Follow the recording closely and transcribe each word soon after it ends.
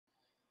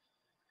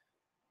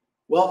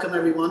Welcome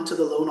everyone to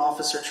the Loan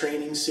Officer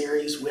Training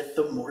Series with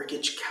the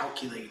Mortgage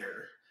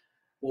Calculator.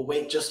 We'll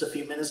wait just a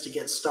few minutes to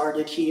get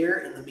started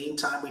here. In the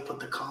meantime, we put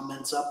the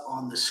comments up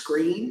on the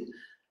screen.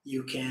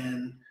 You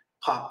can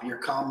pop your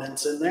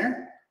comments in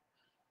there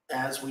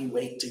as we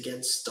wait to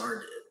get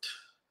started.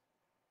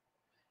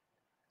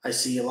 I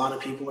see a lot of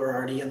people are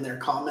already in there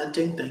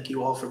commenting. Thank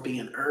you all for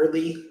being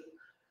early.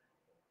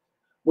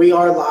 We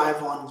are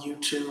live on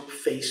YouTube,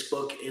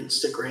 Facebook,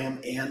 Instagram,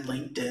 and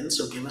LinkedIn.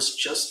 So give us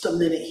just a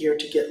minute here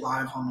to get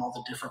live on all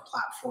the different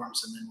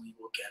platforms, and then we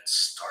will get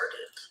started.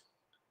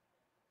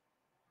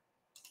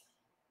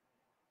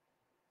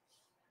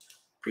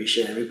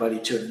 Appreciate everybody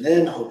tuning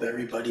in. Hope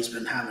everybody's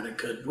been having a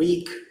good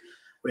week.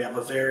 We have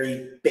a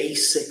very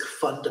basic,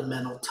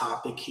 fundamental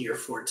topic here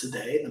for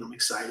today that I'm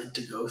excited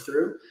to go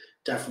through.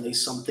 Definitely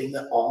something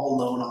that all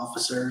loan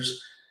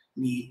officers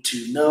need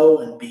to know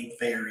and be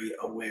very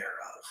aware of.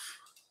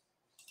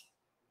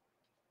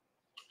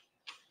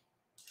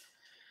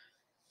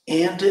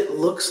 And it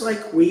looks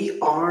like we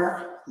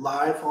are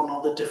live on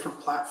all the different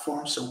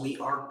platforms, so we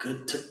are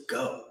good to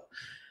go.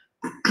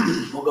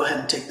 We'll go ahead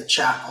and take the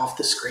chat off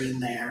the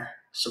screen there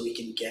so we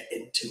can get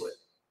into it.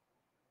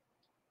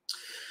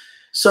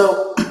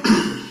 So,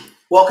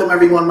 welcome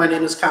everyone. My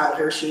name is Kyle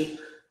Hershey.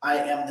 I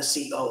am the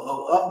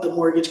COO of the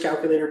Mortgage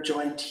Calculator,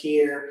 joined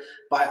here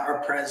by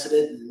our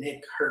president,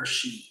 Nick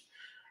Hershey.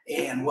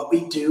 And what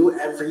we do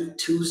every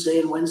Tuesday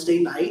and Wednesday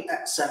night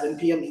at 7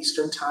 p.m.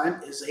 Eastern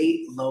Time is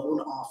a loan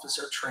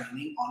officer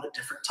training on a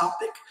different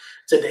topic.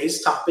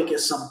 Today's topic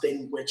is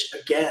something which,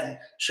 again,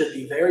 should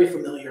be very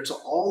familiar to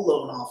all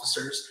loan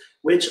officers,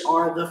 which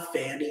are the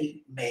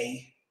Fannie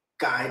Mae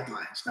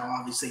guidelines. Now,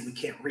 obviously, we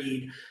can't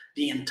read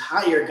the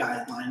entire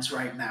guidelines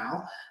right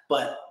now,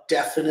 but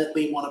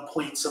definitely want to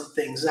point some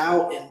things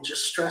out and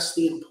just stress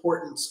the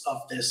importance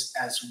of this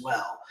as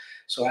well.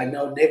 So I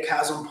know Nick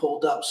has them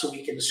pulled up so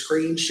we can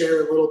screen share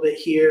a little bit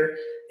here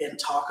and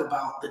talk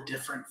about the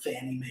different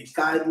Fannie Mae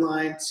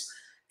guidelines.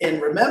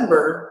 And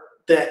remember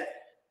that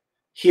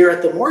here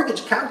at the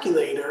Mortgage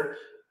Calculator,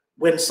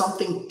 when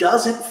something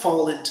doesn't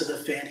fall into the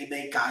Fannie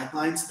Mae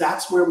guidelines,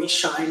 that's where we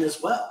shine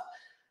as well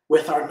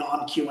with our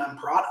non-QM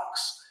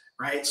products,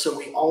 right? So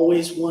we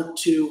always want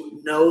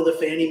to know the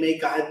Fannie Mae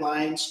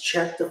guidelines,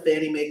 check the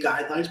Fannie Mae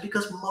guidelines,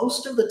 because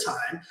most of the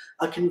time,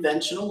 a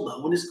conventional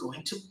loan is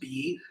going to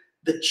be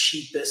the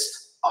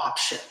cheapest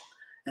option.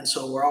 And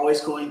so we're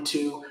always going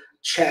to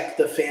check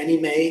the Fannie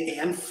Mae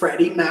and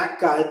Freddie Mac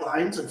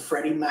guidelines, and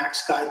Freddie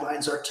Mac's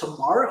guidelines are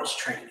tomorrow's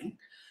training.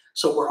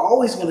 So we're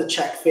always going to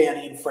check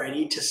Fannie and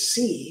Freddie to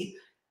see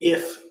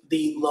if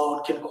the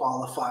loan can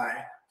qualify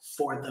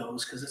for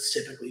those, because it's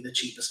typically the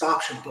cheapest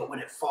option. But when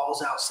it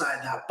falls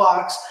outside that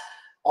box,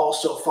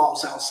 also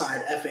falls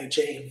outside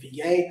FHA and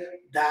VA,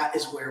 that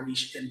is where we,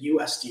 and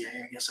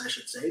USDA, I guess I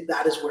should say,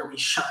 that is where we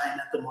shine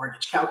at the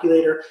Mortgage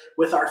Calculator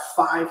with our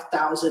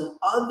 5,000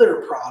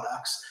 other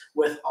products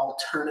with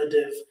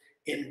alternative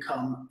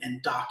income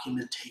and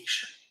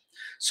documentation.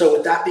 So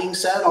with that being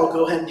said, I'll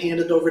go ahead and hand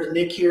it over to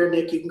Nick here.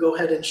 Nick, you can go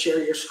ahead and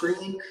share your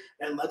screen,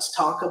 and let's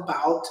talk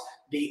about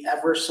the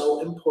ever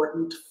so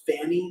important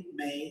Fannie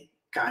Mae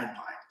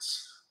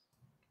guidelines.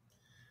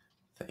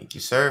 Thank you,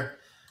 sir.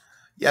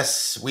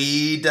 Yes,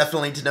 we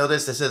definitely need to know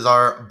this. This is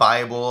our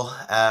Bible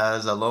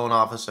as a loan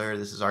officer.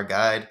 This is our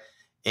guide.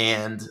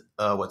 And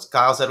what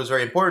Kyle said was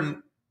very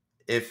important.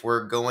 If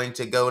we're going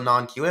to go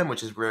non-QM,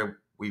 which is where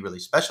we really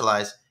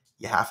specialize,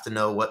 you have to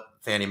know what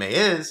Fannie Mae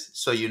is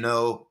so you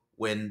know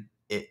when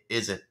it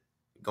isn't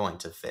going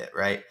to fit,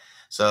 right?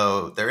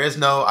 So there is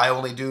no I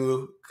only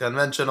do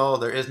conventional.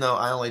 There is no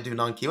I only do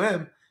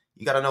non-QM.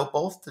 You got to know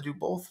both to do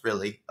both,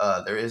 really.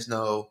 There is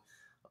no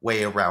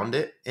way around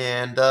it.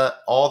 And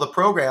all the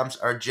programs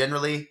are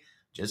generally,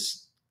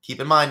 just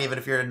keep in mind, even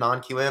if you're in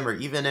non-QM or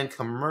even in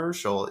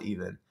commercial,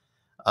 even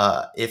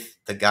if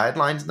the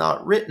guideline's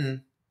not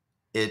written,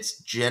 it's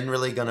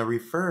generally going to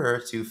refer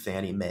to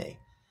Fannie Mae.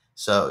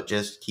 So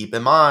just keep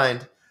in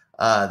mind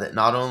that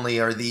not only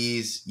are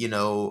these,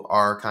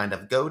 our kind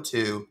of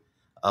go-to,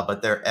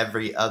 but they're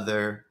every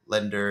other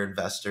lender,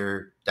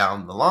 investor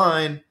down the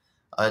line.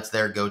 It's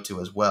their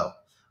go-to as well.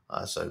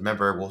 So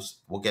remember,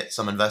 we'll get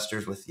some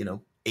investors with,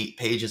 8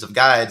 pages of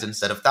guides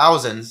instead of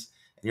thousands.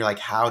 And you're like,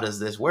 how does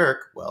this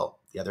work? Well,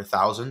 the other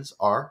thousands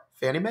are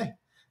Fannie Mae.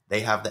 They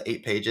have the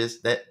 8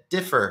 pages that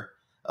differ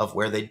of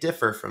where they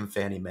differ from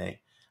Fannie Mae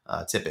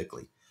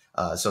typically.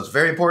 So it's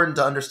very important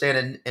to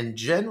understand in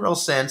general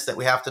sense that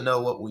we have to know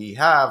what we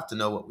have to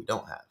know what we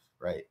don't have,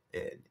 right?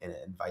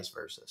 And vice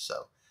versa.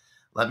 So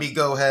let me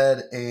go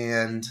ahead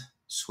and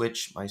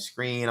switch my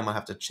screen. I'm going to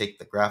have to take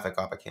the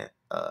graphic off. I can't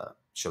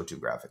show 2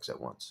 graphics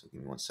at once. So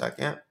give me 1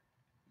 second.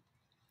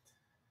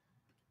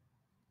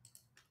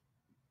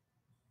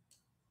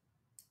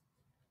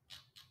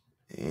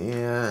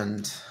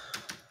 And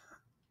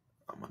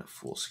I'm going to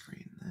full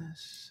screen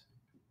this.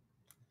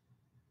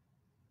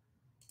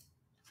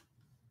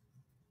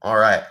 All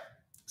right.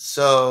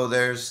 So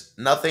there's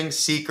nothing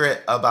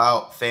secret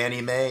about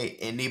Fannie Mae.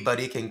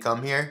 Anybody can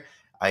come here.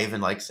 I even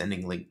like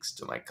sending links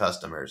to my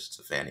customers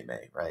to Fannie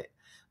Mae, right?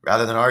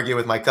 rather than argue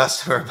with my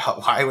customer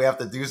about why we have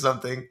to do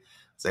something,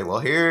 say, well,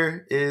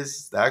 here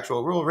is the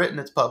actual rule written.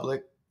 It's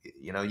public.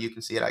 You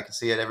can see it. I can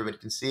see it. Everybody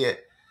can see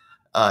it.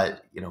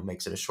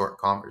 Makes it a short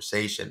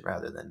conversation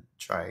rather than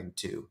trying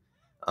to,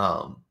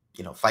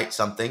 fight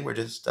something. We're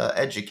just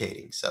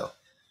educating. So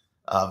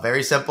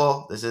very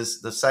simple. This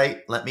is the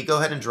site. Let me go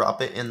ahead and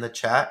drop it in the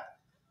chat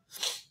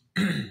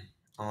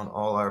on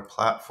all our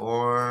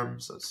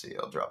platforms. Let's see.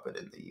 I'll drop it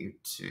in the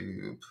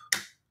YouTube.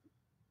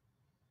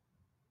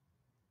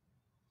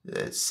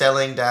 It's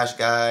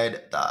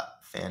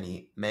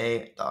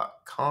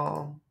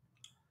selling-guide.fanniemae.com.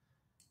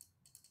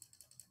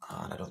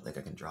 And I don't think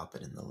I can drop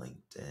it in the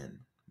LinkedIn.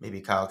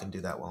 Maybe Kyle can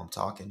do that while I'm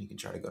talking. You can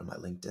try to go to my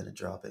LinkedIn and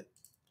drop it.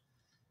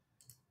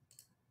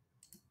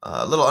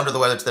 A little under the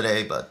weather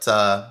today, but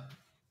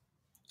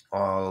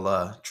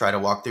I'll try to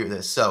walk through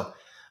this. So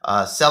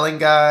selling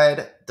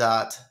guide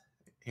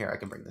here, I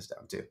can bring this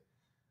down too.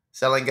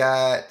 Selling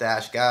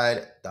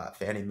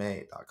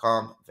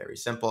guide-guide.fanniemae.com. Very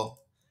simple.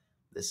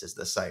 This is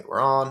the site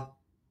we're on.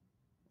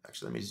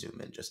 Actually, let me zoom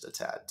in just a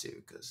tad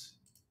too, because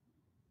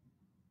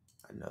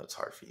I know it's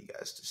hard for you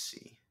guys to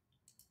see.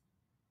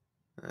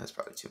 That's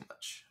probably too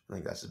much. I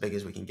think that's as big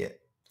as we can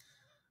get.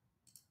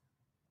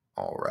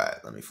 All right,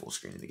 let me full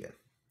screen it again.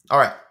 All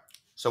right,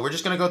 so we're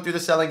just going to go through the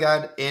selling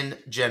guide in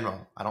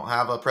general. I don't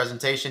have a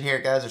presentation here,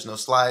 guys. There's no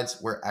slides.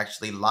 We're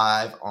actually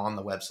live on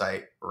the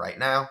website right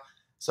now.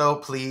 So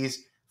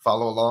please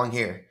follow along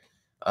here.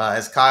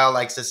 As Kyle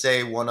likes to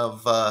say, one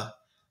of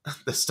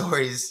the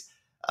stories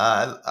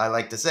I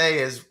like to say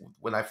is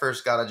when I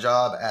first got a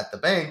job at the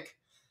bank,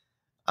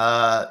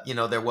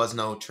 there was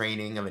no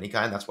training of any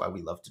kind. That's why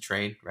we love to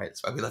train, right?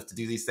 That's why we love to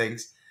do these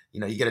things.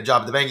 You get a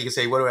job at the bank, you can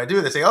say, what do I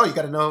do? They say, oh, you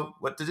got to know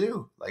what to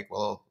do. Like,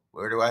 well,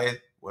 what do I,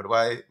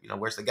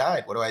 where's the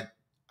guide? What do I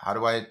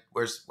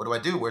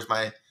do? Where's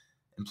my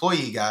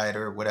employee guide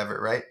or whatever,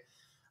 right?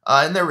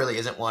 And there really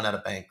isn't one at a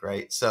bank,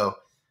 right? So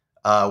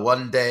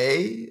one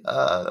day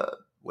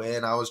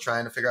when I was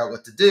trying to figure out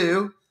what to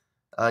do,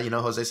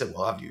 Jose said,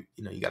 well, you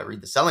got to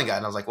read the selling guide.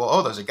 And I was like, well,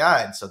 oh, there's a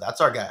guide. So that's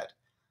our guide.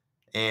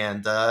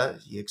 And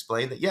he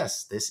explained that,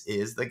 yes, this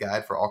is the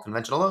guide for all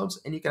conventional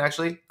loans. And you can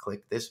actually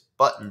click this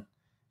button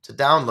to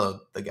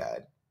download the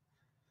guide.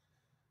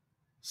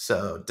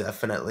 So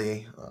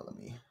definitely, let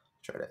me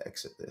try to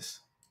exit this.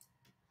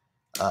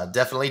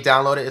 Definitely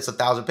download it. It's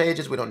 1,000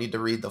 pages. We don't need to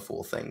read the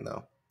full thing,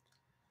 though.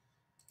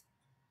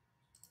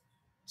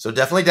 So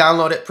definitely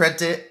download it,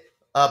 print it.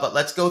 But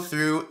let's go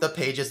through the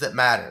pages that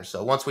matter.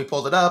 So once we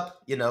pulled it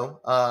up,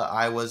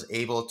 I was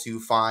able to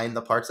find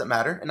the parts that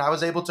matter. And I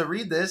was able to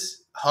read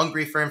this,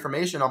 hungry for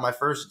information on my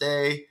first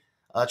day,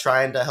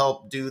 trying to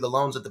help do the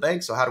loans at the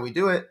bank. So how do we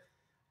do it?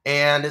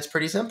 And it's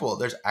pretty simple.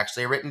 There's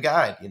actually a written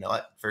guide.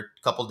 For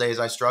a couple of days,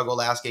 I struggled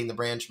asking the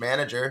branch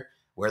manager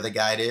where the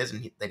guide is.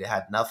 And they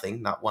had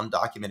nothing. Not one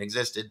document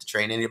existed to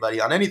train anybody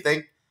on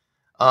anything.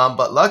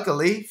 But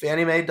luckily,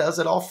 Fannie Mae does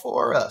it all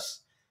for us.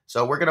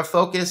 So we're going to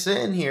focus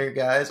in here,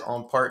 guys,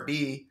 on Part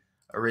B,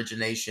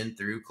 origination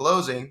through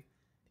closing,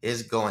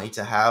 is going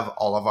to have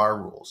all of our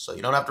rules. So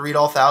you don't have to read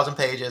all 1,000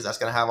 pages. That's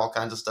going to have all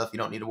kinds of stuff you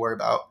don't need to worry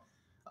about.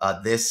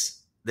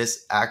 This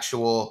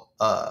actual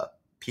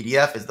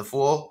PDF is the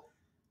full.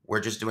 We're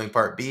just doing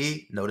Part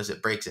B. Notice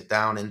it breaks it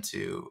down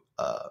into,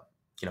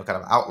 kind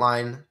of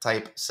outline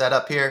type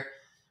setup here.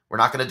 We're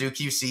not going to do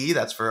QC.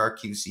 That's for our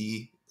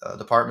QC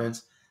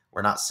departments.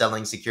 We're not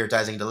selling,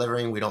 securitizing,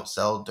 delivering. We don't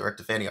sell direct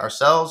to Fannie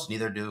ourselves.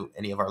 Neither do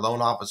any of our loan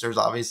officers,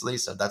 obviously.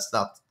 So that's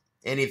not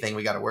anything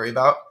we got to worry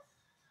about.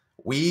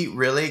 We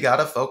really got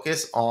to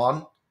focus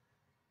on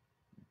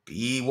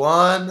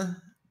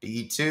B1,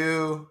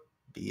 B2,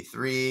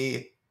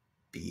 B3,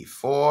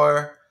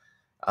 B4,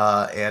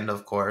 and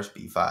of course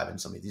B5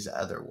 and some of these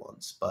other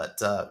ones.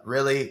 But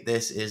really,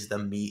 this is the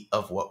meat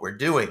of what we're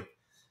doing.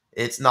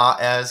 It's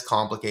not as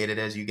complicated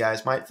as you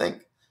guys might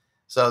think.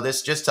 So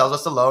this just tells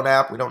us the loan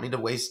app. We don't need to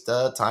waste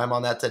time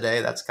on that today.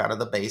 That's kind of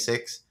the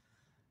basics.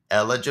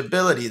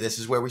 Eligibility. This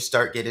is where we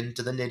start getting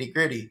into the nitty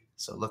gritty.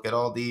 So look at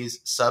all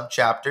these sub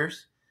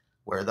chapters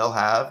where they'll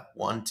have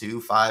 1,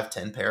 2, 5,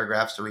 10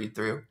 paragraphs to read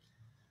through.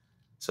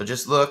 So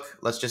just look.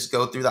 Let's just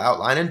go through the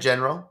outline in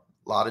general.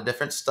 A lot of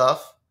different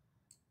stuff.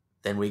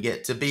 Then we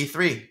get to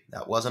B3.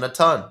 That wasn't a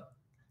ton,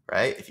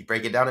 right? If you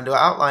break it down into an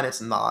outline,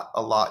 it's not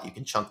a lot. You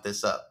can chunk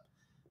this up.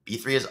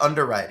 B3 is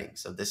underwriting.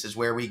 So this is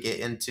where we get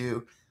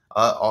into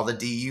all the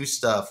DU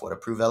stuff, what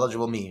approve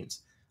eligible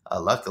means.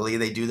 Luckily,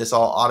 they do this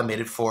all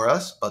automated for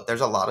us, but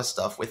there's a lot of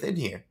stuff within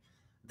here.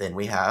 Then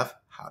we have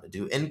how to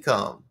do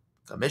income,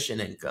 commission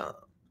income,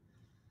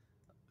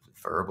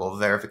 verbal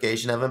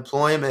verification of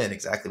employment,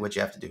 exactly what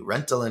you have to do,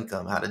 rental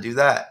income, how to do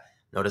that.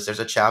 Notice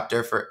there's a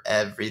chapter for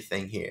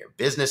everything here.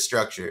 Business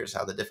structures,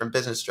 how the different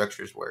business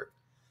structures work.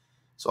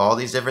 So all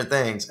these different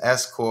things,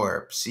 S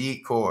Corp, C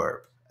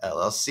Corp,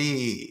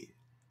 LLC,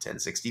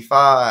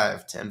 1065,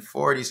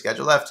 1040,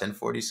 Schedule F,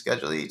 1040,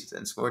 Schedule E,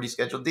 1040,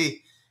 Schedule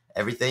D.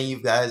 Everything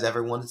you guys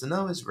ever wanted to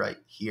know is right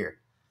here.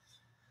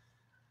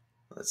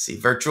 Let's see,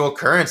 virtual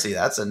currency.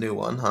 That's a new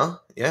one, huh?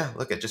 Yeah,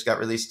 look, it just got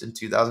released in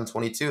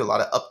 2022. A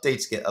lot of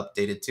updates get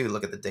updated too.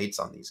 Look at the dates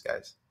on these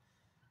guys.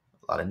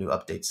 A lot of new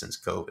updates since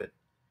COVID.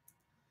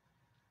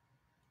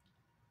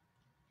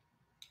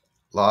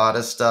 A lot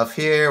of stuff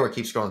here. We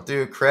keep scrolling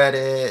through.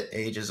 Credit,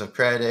 ages of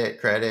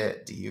credit,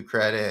 DU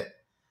credit,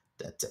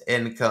 debt to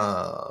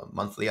income,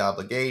 monthly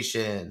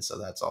obligations. So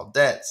that's all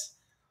debts.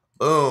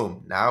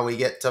 Boom. Now we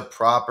get to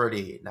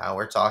property. Now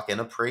we're talking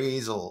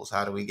appraisals.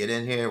 How do we get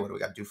in here? What do we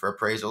got to do for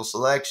appraisal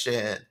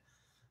selection?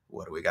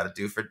 What do we got to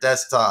do for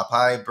desktop,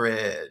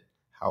 hybrid?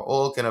 How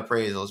old can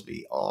appraisals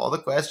be? All the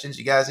questions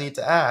you guys need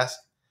to ask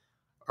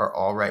are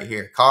all right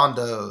here.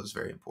 Condos,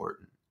 very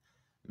important.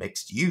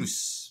 Mixed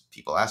use.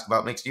 People ask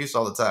about mixed use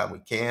all the time. We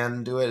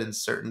can do it in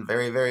certain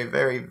very, very,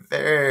 very,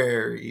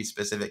 very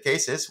specific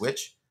cases,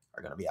 which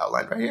are going to be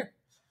outlined right here.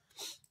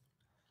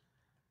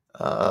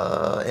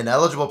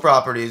 Ineligible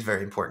properties,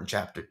 very important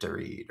chapter to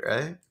read,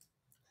 right?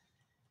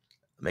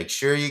 Make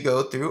sure you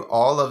go through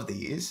all of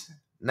these.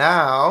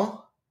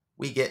 Now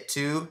we get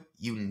to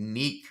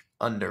unique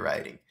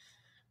underwriting.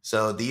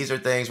 So these are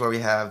things where we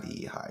have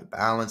the high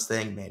balance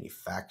thing,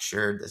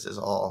 manufactured. This is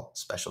all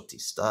specialty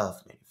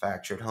stuff,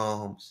 manufactured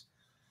homes.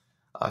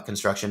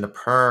 Construction to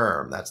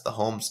perm, that's the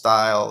home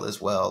style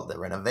as well, the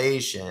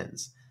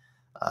renovations.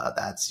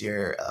 That's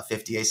your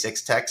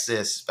 50A6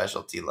 Texas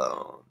specialty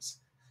loans,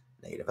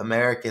 Native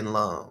American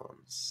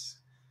loans,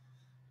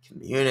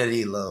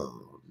 community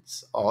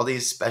loans, all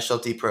these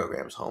specialty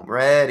programs, home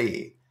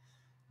ready.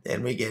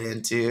 Then we get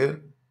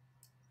into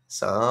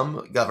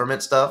some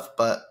government stuff,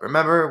 but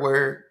remember,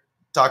 we're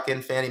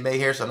talking Fannie Mae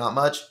here, so not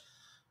much.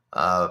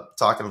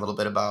 Talking a little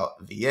bit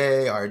about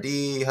VA,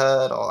 RD,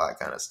 HUD, all that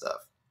kind of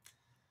stuff.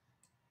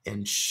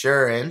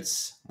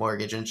 Insurance,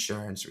 mortgage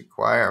insurance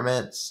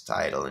requirements,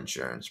 title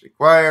insurance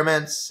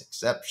requirements,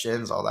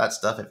 exceptions, all that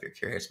stuff. If you're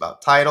curious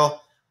about title,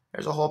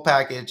 there's a whole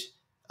package,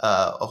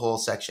 a whole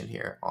section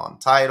here on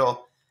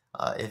title.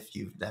 If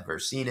you've never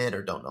seen it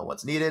or don't know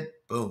what's needed,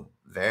 boom,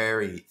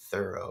 very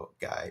thorough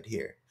guide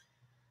here.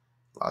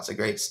 Lots of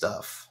great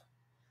stuff.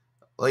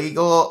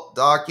 Legal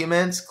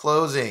documents,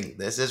 closing.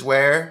 This is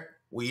where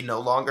we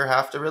no longer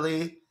have to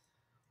really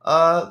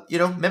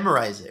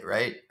memorize it,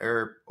 right?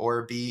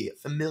 Or be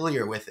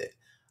familiar with it.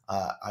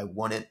 I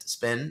wouldn't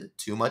spend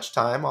too much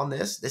time on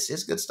this. This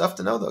is good stuff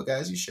to know, though,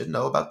 guys. You should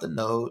know about the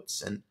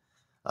notes and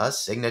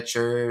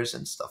signatures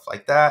and stuff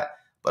like that.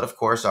 But of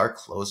course, our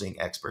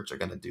closing experts are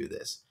going to do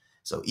this.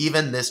 So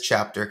even this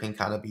chapter can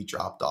kind of be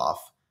dropped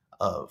off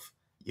of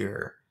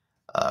your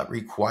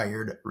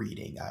required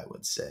reading, I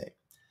would say.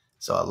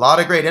 So a lot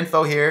of great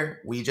info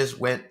here. We just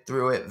went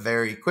through it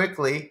very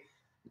quickly.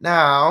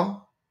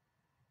 Now,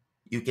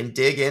 you can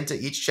dig into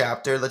each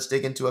chapter. Let's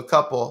dig into a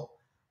couple.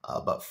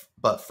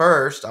 But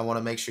first, I want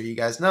to make sure you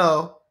guys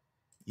know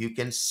you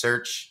can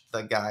search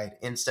the guide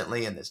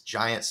instantly in this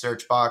giant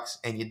search box,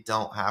 and you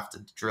don't have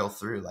to drill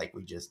through like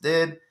we just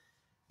did.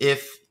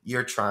 If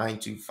you're trying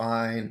to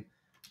find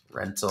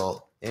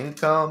rental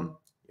income,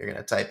 you're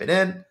going to type it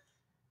in.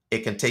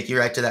 It can take you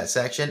right to that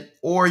section,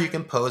 or you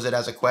can pose it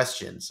as a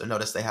question. So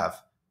notice they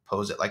have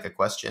pose it like a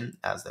question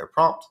as their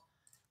prompt.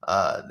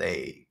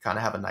 They kind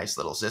of have a nice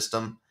little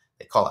system.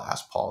 They call it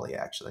Ask Polly,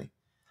 actually.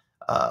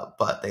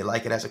 But they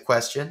like it as a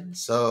question.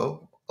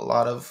 So a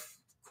lot of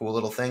cool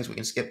little things we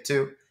can skip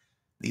to.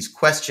 These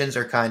questions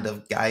are kind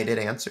of guided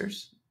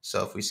answers.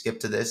 So if we skip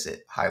to this,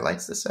 it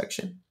highlights the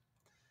section.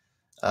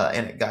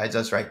 And it guides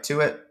us right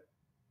to it.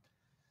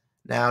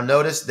 Now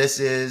notice this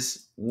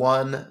is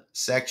one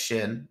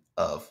section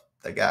of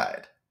the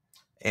guide.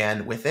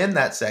 And within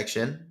that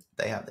section,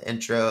 they have the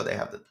intro, they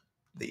have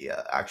the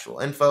actual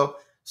info.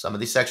 Some of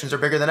these sections are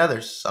bigger than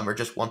others. Some are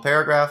just one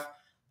paragraph.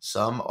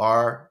 Some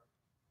are,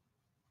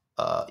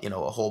 a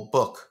whole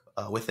book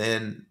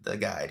within the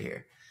guide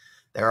here.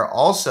 There are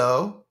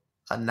also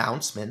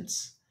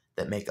announcements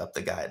that make up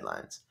the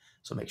guidelines.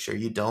 So make sure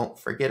you don't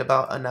forget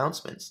about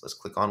announcements. Let's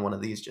click on one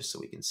of these just so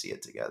we can see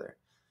it together.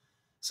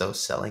 So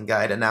selling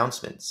guide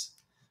announcements.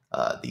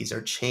 These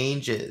are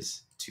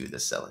changes to the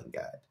selling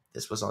guide.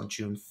 This was on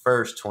June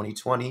 1st,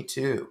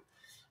 2022.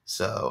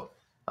 So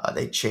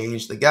they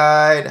changed the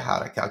guide, how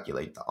to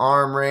calculate the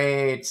ARM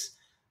rates,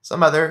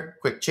 some other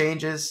quick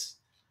changes.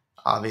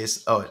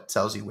 It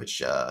tells you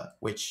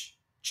which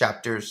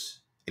chapters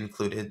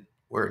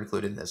were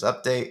included in this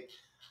update.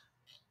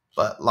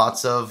 But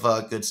lots of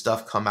good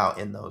stuff come out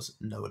in those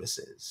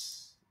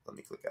notices. Let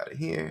me click out of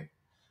here.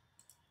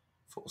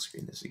 Full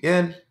screen this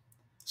again.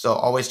 So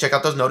always check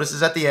out those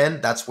notices at the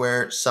end. That's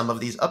where some of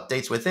these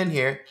updates within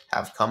here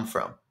have come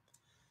from.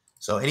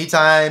 So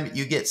anytime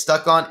you get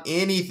stuck on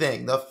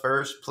anything, the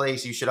first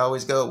place you should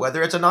always go,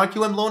 whether it's a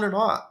non-QM loan or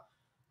not,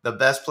 the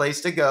best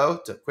place to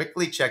go to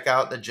quickly check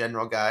out the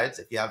general guides.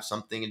 If you have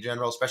something in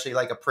general, especially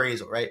like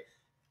appraisal, right?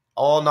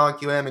 All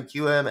non-QM and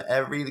QM,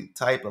 every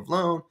type of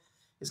loan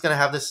is going to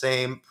have the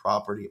same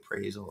property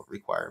appraisal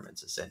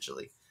requirements,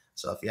 essentially.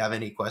 So if you have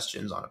any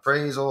questions on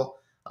appraisal,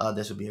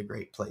 this would be a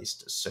great place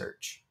to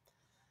search.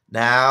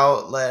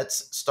 Now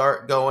let's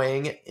start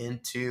going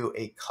into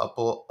a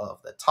couple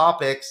of the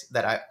topics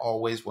that I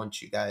always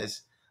want you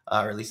guys,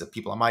 or at least the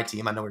people on my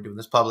team, I know we're doing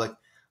this public,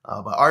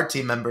 but our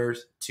team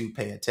members to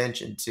pay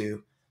attention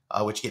to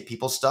which get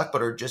people stuck,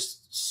 but are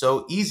just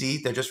so easy.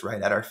 They're just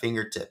right at our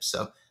fingertips.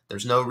 So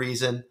there's no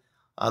reason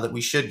that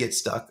we should get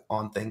stuck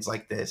on things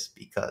like this,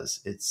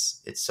 because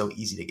it's so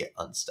easy to get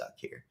unstuck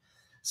here.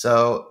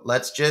 So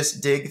let's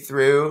just dig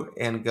through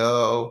and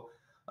go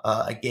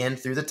again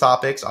through the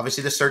topics.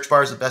 Obviously, the search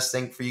bar is the best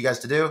thing for you guys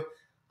to do,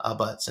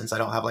 but since I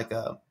don't have like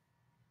a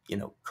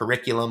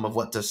curriculum of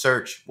what to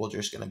search, we're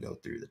just going to go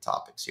through the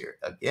topics here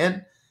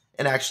again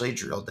and actually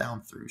drill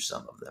down through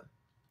some of them.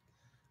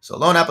 So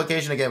loan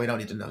application, again, we don't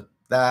need to know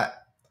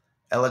that.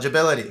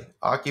 Eligibility,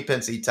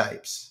 occupancy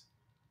types,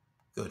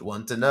 good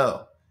one to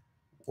know.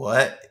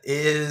 What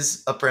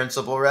is a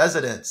principal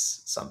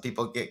residence? Some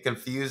people get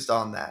confused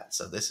on that,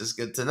 so this is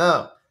good to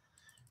know.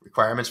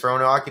 Requirements for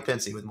owner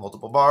occupancy with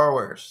multiple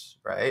borrowers,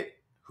 right?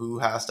 Who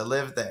has to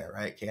live there,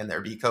 right? Can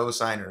there be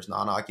co-signers,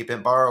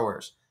 non-occupant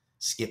borrowers?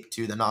 Skip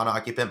to the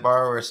non-occupant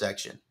borrower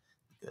section.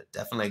 Good,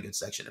 definitely a good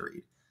section to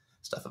read.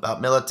 Stuff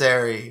about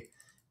military,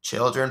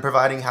 children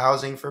providing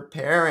housing for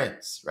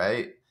parents,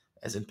 right?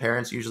 As in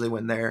parents usually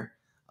when they're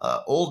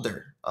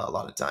older a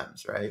lot of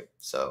times, right?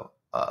 So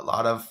a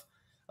lot of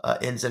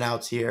ins and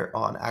outs here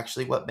on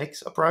actually what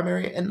makes a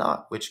primary and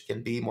not, which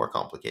can be more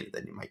complicated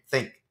than you might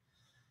think.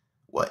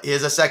 What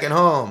is a second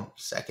home?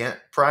 Second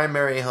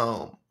primary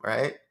home,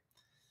 right?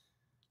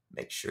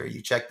 Make sure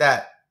you check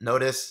that.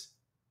 Notice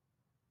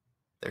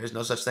there is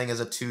no such thing as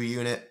a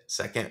 2-unit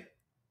second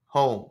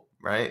home,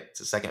 right?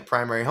 It's a second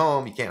primary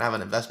home. You can't have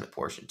an investment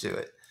portion to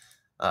it.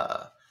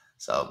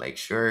 So make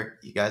sure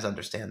you guys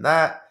understand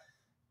that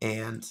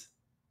and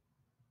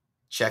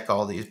check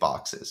all these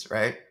boxes,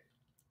 right?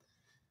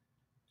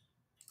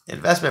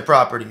 Investment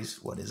properties.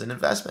 What is an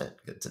investment?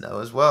 Good to know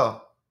as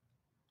well.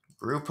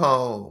 Group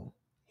home.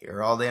 Here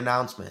are all the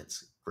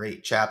announcements.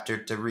 Great chapter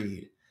to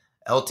read.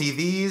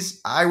 LTVs.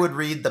 I would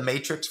read the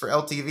matrix for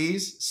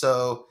LTVs.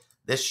 So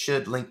this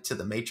should link to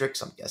the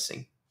matrix, I'm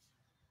guessing.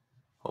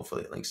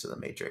 Hopefully it links to the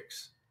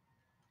matrix.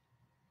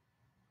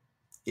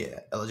 Yeah,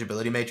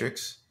 eligibility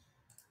matrix.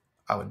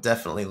 I would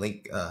definitely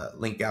link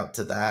out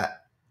to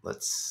that.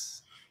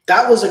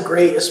 That was a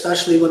great,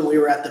 especially when we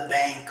were at the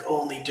bank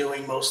only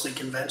doing mostly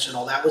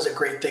conventional. That was a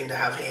great thing to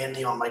have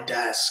handy on my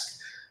desk.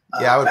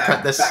 Yeah, I would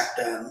print this back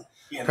then.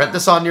 Print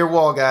this on your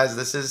wall, guys.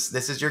 This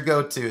is your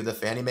go-to, the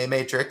Fannie Mae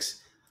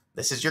matrix.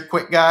 This is your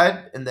quick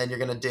guide, and then you're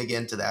going to dig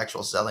into the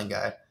actual selling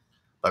guide.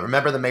 But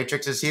remember, the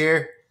matrix is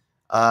here.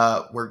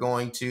 We're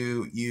going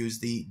to use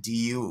the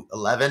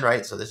DU11,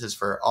 right? So this is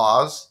for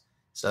Oz.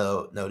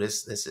 So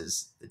notice this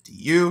is the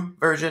DU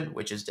version,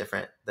 which is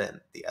different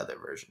than the other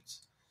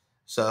versions.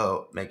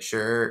 So make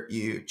sure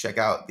you check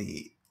out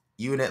the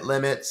unit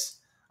limits.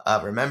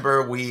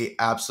 Remember, we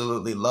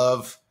absolutely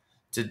love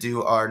to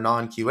do our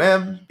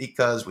non-QM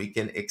because we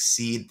can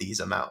exceed these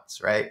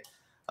amounts, right?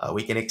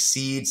 We can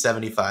exceed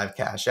 75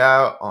 cash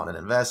out on an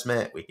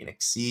investment. We can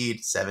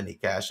exceed 70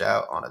 cash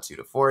out on a 2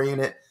 to 4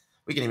 unit.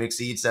 We can even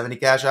exceed 70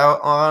 cash out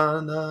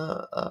on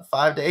a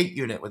 5 to 8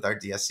 unit with our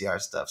DSCR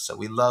stuff. So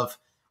we love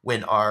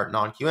when our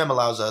non-QM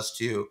allows us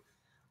to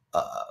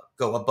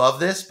go above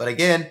this. But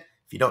again,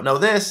 if you don't know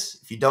this,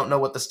 if you don't know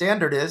what the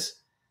standard is,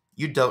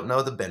 you don't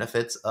know the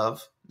benefits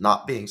of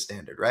not being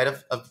standard, right?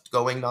 Of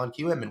going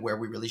non-QM and where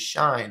we really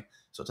shine.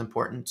 So it's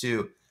important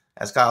to,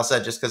 as Kyle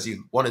said, just because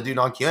you want to do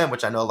non-QM,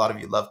 which I know a lot of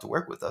you love to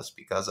work with us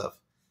because of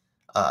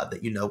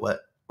that, you know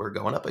what we're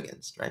going up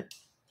against, right?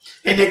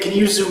 And Nick, can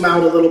you zoom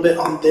out a little bit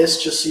on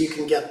this just so you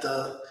can get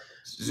the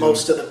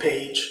most of the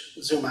page?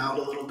 Zoom out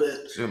a little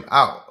bit. Zoom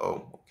out.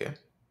 Oh, okay.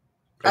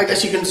 I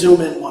guess you can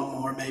zoom in one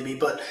more maybe,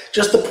 but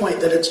just the point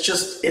that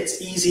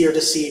it's easier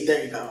to see.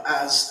 There you go.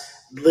 As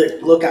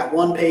look at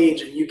one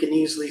page and you can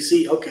easily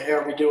see, okay,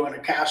 are we doing a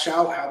cash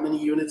out? How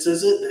many units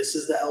is it? This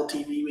is the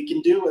LTV we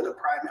can do at a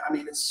prime. I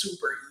mean, it's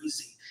super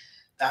easy.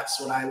 That's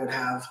what I would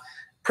have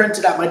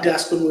printed at my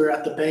desk when we were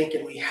at the bank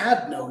and we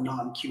had no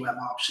non-QM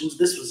options.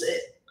 This was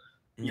it.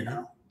 You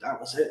know, that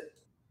was it.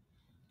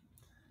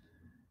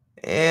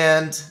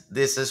 And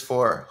this is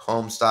for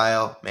home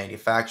style,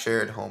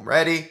 manufactured, home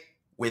ready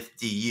with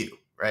DU,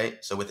 right?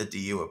 So with a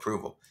DU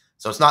approval.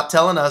 So it's not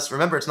telling us,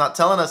 remember, it's not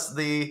telling us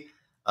the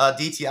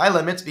DTI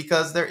limits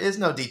because there is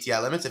no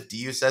DTI limits. If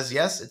DU says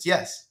yes, it's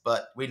yes.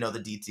 But we know the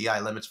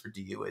DTI limits for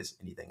DU is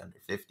anything under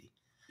 50.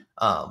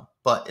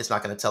 But it's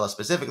not going to tell us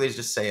specifically. It's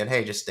just saying,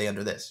 hey, just stay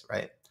under this,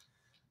 right?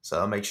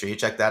 So make sure you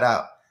check that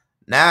out.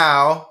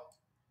 Now,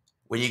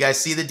 when you guys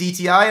see the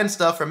DTI and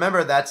stuff,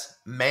 remember that's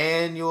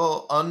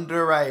manual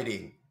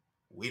underwriting.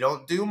 We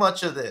don't do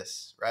much of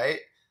this, right?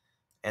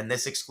 And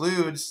this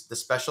excludes the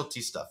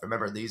specialty stuff.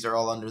 Remember, these are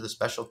all under the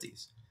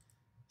specialties.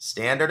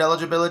 Standard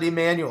eligibility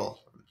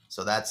manual.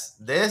 So that's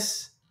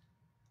this.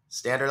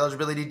 Standard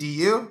eligibility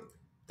DU.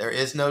 There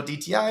is no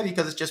DTI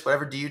because it's just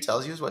whatever DU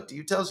tells you is what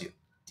DU tells you.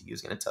 DU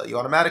is going to tell you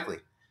automatically.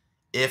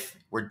 If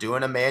we're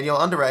doing a manual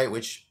underwrite,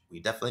 which we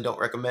definitely don't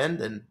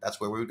recommend, and that's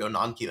where we would go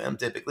non-QM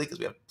typically because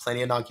we have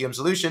plenty of non-QM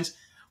solutions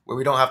where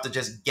we don't have to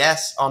just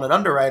guess on an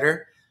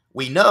underwriter.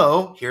 We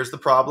know here's the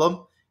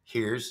problem.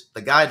 Here's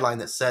the guideline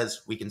that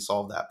says we can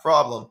solve that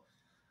problem.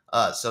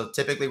 So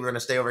typically we're going to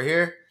stay over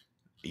here.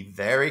 Be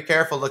very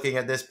careful looking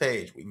at this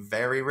page. We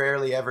very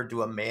rarely ever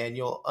do a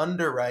manual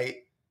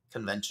underwrite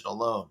conventional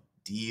loan.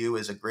 DU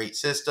is a great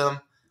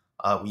system.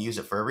 We use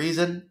it for a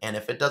reason. And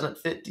if it doesn't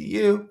fit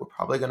DU, we're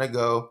probably going to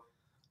go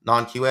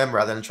non-QM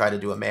rather than try to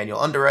do a manual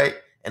underwrite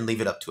and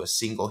leave it up to a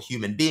single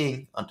human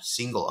being, a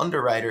single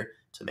underwriter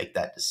to make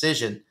that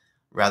decision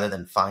rather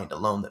than find a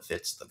loan that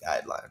fits the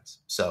guidelines.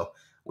 So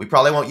we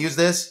probably won't use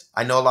this.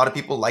 I know a lot of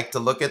people like to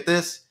look at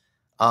this,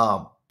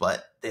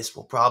 but this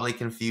will probably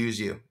confuse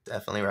you.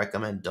 Definitely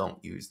recommend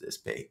don't use this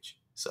page.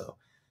 So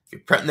if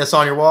you're printing this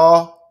on your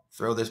wall,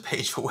 throw this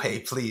page away,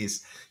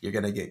 please. You're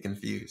going to get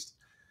confused.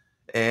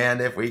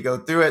 And if we go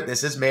through it,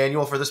 this is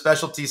manual for the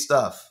specialty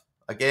stuff.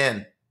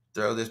 Again,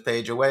 throw this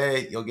page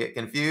away. You'll get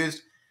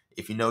confused.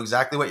 If you know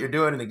exactly what you're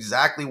doing and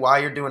exactly why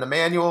you're doing a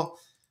manual,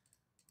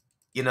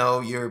 you know,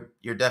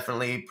 you're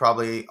definitely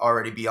probably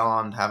already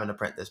beyond having to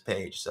print this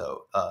page.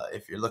 So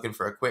if you're looking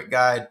for a quick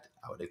guide,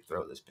 I would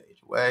throw this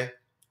page away.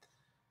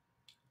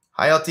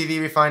 High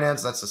LTV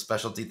refinance, that's a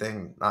specialty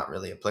thing, not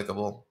really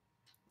applicable.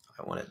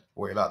 I wouldn't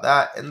worry about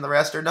that. And the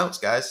rest are notes,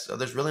 guys. So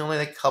there's really only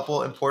a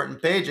couple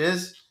important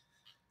pages,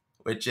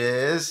 which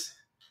is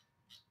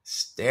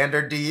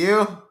standard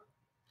DU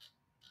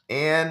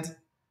and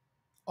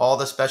all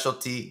the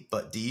specialty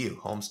but DU,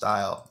 home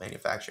style,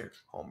 manufactured,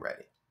 home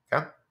ready.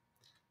 Okay?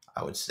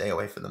 I would stay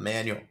away from the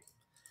manual.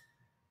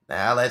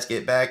 Now let's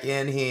get back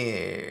in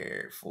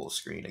here. Full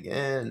screen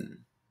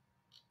again.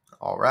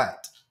 All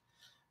right.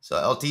 So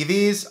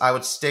LTVs, I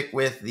would stick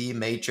with the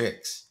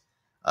matrix.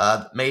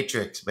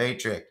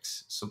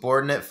 Matrix.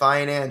 Subordinate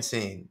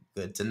financing.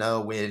 Good to know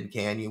when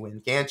can you,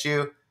 when can't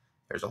you.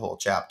 There's a whole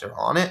chapter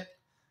on it.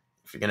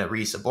 If you're going to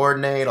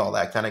resubordinate, all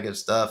that kind of good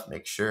stuff,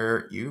 make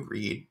sure you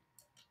read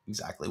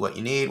exactly what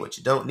you need, what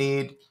you don't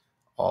need,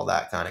 all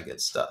that kind of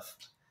good stuff.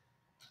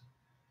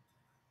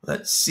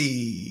 Let's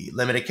see.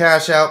 Limited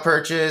cash out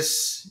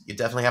purchase. You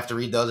definitely have to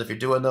read those if you're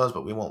doing those,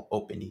 but we won't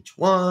open each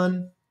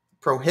one.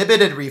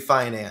 Prohibited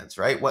refinance,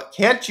 right? What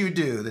can't you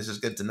do? This is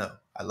good to know.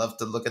 I love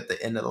to look at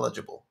the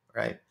ineligible,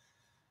 right?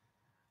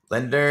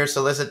 Lender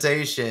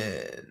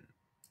solicitation,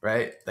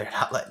 right? They're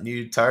not letting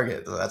you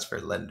target. So that's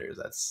for lenders.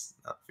 That's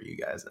not for you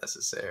guys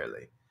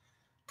necessarily.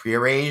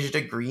 Prearranged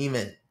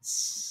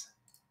agreements,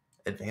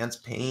 advance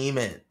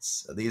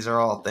payments. So these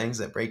are all things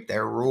that break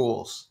their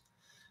rules.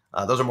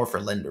 Those are more for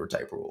lender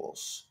type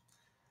rules.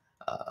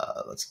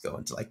 Let's go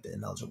into like the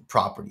ineligible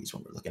properties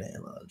when we're looking at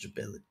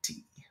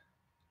eligibility.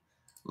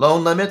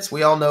 Loan limits,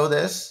 we all know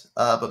this,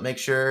 but make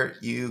sure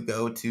you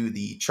go to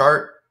the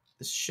chart.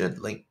 This should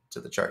link to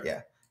the chart,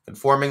 yeah.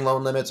 Conforming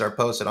loan limits are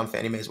posted on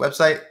Fannie Mae's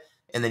website,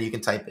 and then you can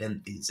type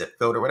in the zip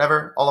code or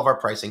whatever. All of our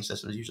pricing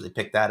systems usually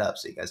pick that up,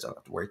 so you guys don't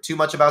have to worry too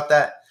much about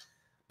that.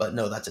 But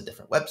no, that's a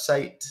different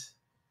website.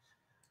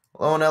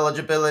 Loan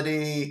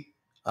eligibility.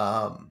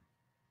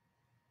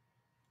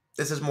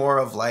 This is more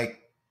of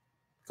like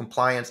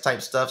compliance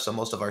type stuff, so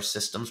most of our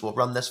systems will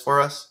run this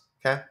for us,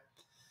 okay?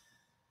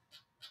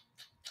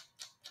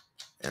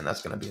 And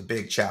that's going to be a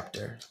big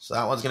chapter. So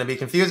that one's going to be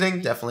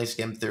confusing. Definitely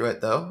skim through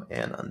it, though,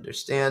 and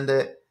understand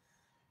it.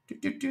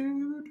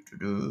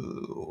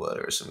 What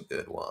are some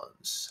good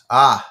ones?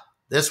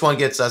 This one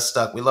gets us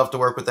stuck. We love to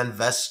work with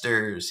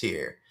investors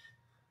here.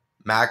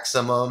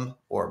 Maximum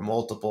or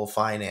multiple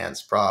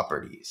finance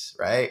properties,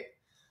 right?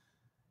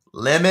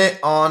 Limit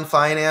on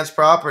finance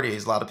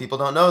properties. A lot of people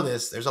don't know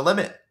this. There's a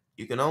limit.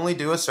 You can only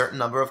do a certain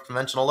number of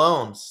conventional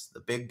loans. The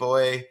big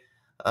boy,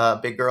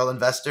 big girl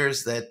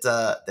investors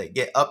that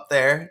get up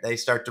there, they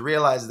start to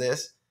realize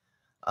this.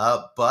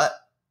 But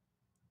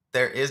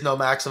there is no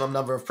maximum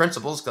number of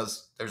principals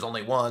because there's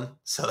only one.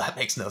 So that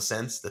makes no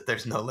sense that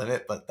there's no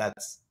limit, but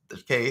that's the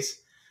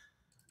case.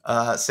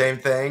 Same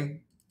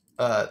thing,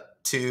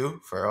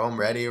 2 for home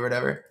ready or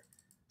whatever.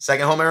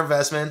 Second home or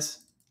investments,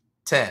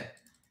 10.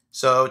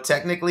 So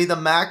technically the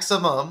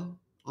maximum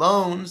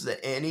loans that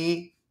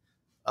any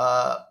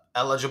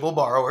eligible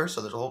borrower,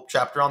 so there's a whole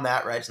chapter on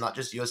that, right? It's not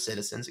just U.S.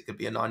 citizens. It could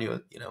be a non-U.S.,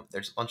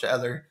 there's a bunch of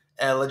other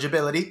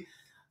eligibility.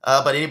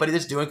 But anybody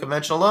that's doing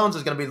conventional loans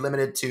is going to be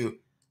limited to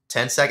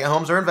 10 second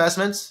homes or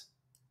investments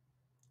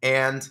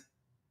and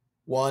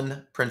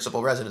 1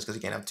 principal residence because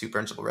you can't have 2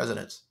 principal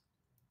residents,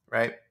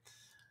 right?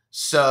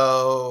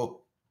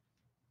 So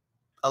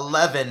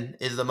 11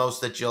 is the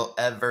most that you'll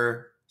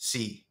ever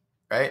see,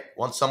 right?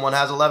 Once someone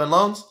has 11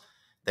 loans,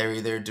 they're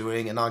either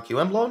doing a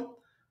non-QM loan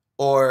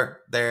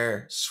or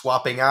they're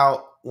swapping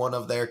out one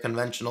of their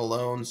conventional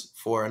loans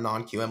for a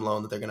non-QM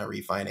loan that they're going to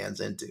refinance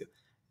into.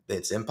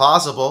 It's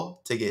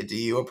impossible to get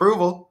DU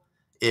approval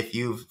if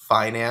you've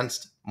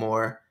financed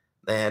more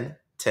than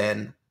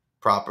 10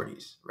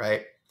 properties,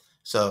 right?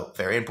 So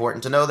very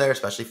important to know there,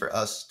 especially for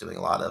us doing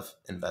a lot of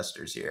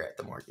investors here at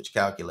the Mortgage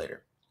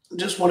Calculator.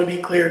 Just want to be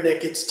clear,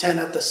 Nick, it's 10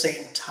 at the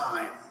same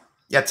time.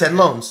 Yeah, 10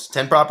 loans,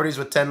 10 properties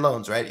with 10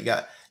 loans, right?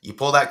 You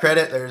pull that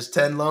credit, there's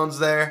 10 loans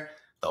there.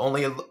 The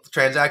only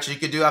transaction you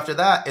could do after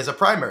that is a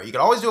primary. You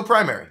can always do a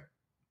primary,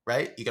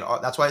 right?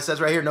 That's why it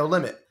says right here, no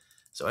limit.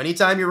 So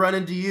anytime you run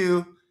into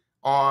you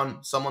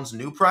on someone's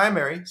new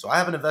primary, so I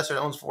have an investor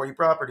that owns 40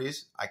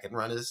 properties, I can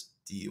run his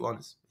DU on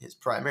his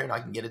primary, and I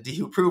can get a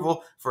DU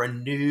approval for a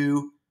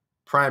new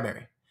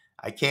primary.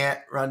 I can't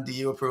run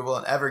DU approval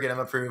and ever get him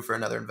approved for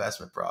another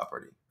investment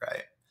property,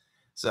 right?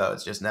 So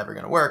it's just never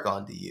going to work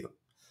on DU.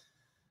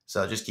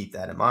 So just keep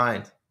that in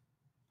mind.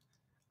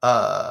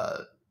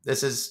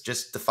 This is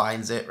just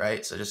defines it,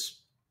 right? So just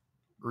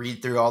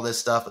read through all this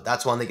stuff, but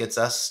that's one that gets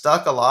us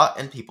stuck a lot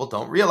and people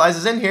don't realize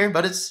is in here,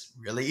 but it's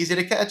really easy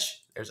to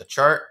catch. There's a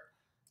chart,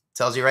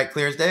 tells you right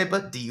clear as day,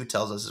 but DU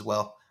tells us as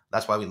well.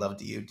 That's why we love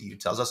DU. DU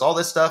tells us all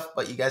this stuff,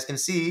 but you guys can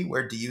see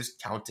where DU's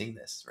counting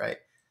this, right?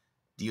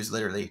 DU's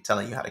literally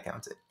telling you how to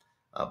count it.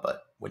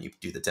 But when you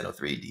do the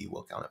 1003, DU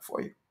will count it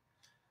for you.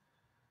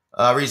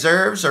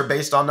 Reserves are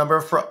based on number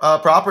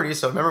of properties.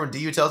 So remember when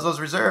DU tells those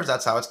reserves,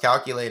 that's how it's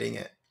calculating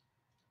it.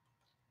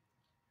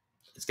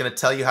 It's going to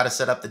tell you how to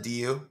set up the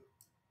DU.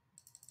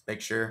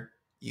 Make sure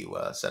you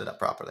set it up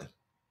properly.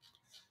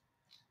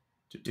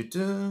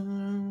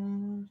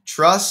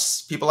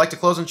 Trusts. People like to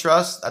close in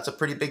trust. That's a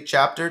pretty big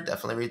chapter.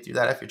 Definitely read through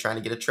that if you're trying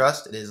to get a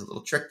trust. It is a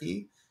little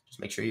tricky. Just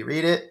make sure you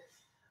read it.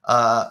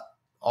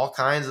 All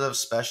kinds of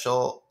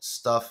special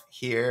stuff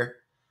here.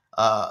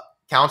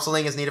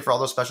 Counseling is needed for all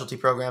those specialty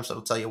programs, so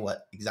it'll tell you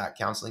what exact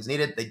counseling is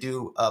needed. They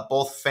do,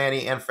 both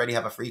Fannie and Freddie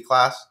have a free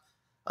class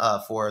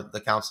for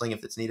the counseling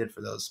if it's needed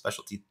for those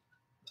specialty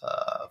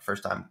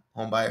first-time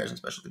home buyers and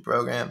specialty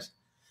programs.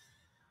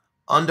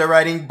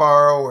 Underwriting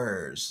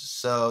borrowers.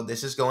 So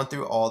this is going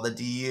through all the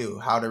DU.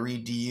 How to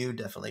read DU,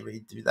 definitely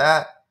read through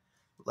that.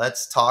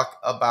 Let's talk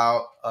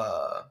about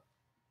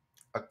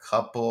a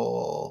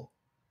couple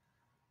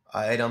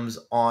items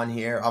on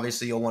here.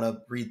 Obviously, you'll want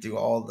to read through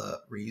all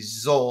the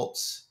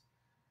results.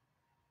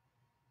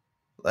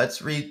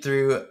 Let's read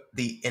through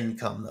the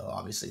income, though.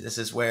 Obviously, this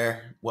is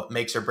where what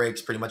makes or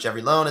breaks pretty much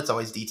every loan. It's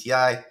always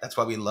DTI. That's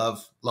why we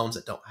love loans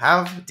that don't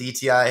have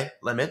DTI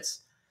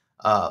limits.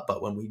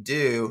 But when we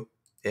do,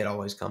 it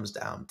always comes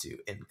down to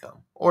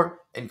income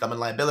or income and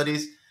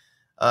liabilities.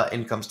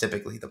 Income's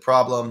typically the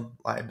problem.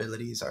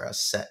 Liabilities are a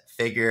set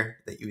figure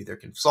that you either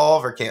can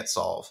solve or can't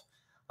solve.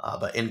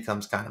 But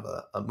income's kind of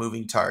a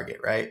moving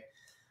target, right?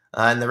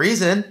 And the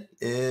reason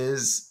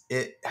is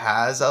it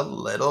has a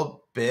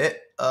little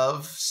bit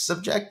of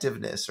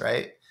subjectiveness,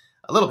 right?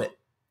 A little bit,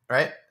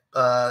 right?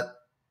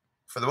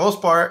 For the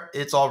most part,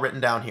 it's all written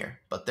down here,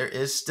 but there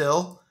is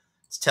still,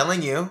 it's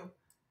telling you,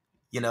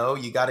 you know,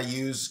 you got to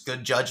use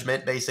good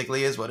judgment,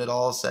 basically, is what it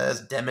all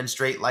says.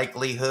 Demonstrate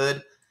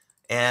likelihood.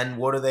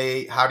 And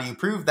how do you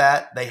prove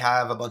that? They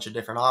have a bunch of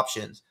different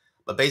options.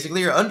 But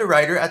basically, your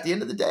underwriter, at the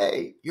end of the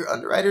day, your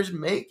underwriter's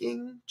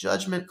making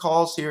judgment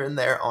calls here and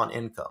there on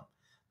income.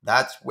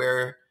 That's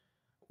where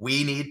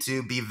we need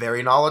to be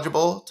very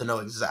knowledgeable to know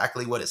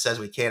exactly what it says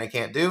we can and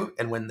can't do.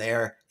 And when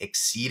they're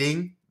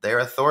exceeding their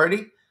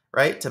authority,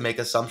 right, to make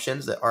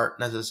assumptions that aren't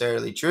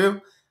necessarily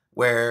true,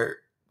 where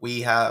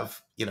we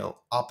have, you know,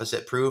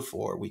 opposite proof,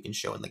 or we can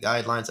show in the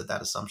guidelines that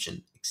that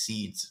assumption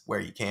exceeds where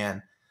you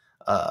can,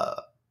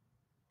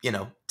 you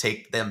know,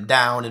 take them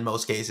down in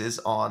most cases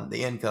on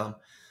the income.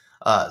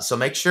 So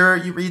make sure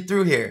you read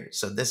through here.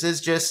 So this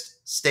is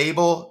just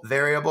stable,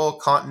 variable,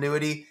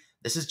 continuity.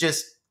 This is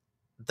just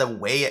the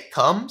way it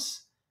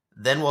comes.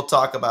 Then we'll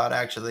talk about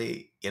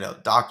actually, you know,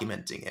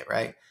 documenting it,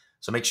 right?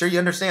 So make sure you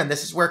understand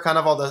this is where kind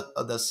of all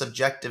the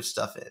subjective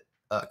stuff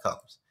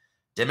comes.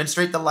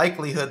 Demonstrate the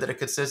likelihood that a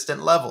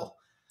consistent level.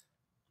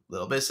 A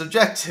little bit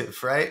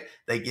subjective, right?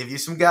 They give you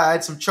some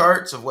guides, some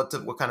charts of what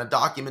kind of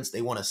documents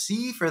they want to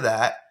see for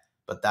that,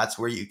 but that's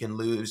where you can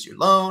lose your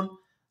loan,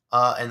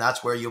 and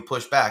that's where you'll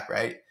push back,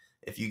 right?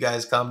 If you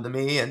guys come to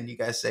me and you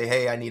guys say,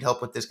 hey, I need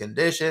help with this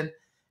condition,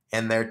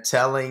 and they're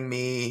telling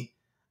me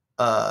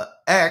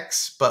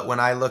X, but when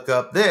I look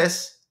up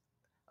this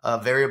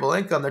variable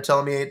income, they're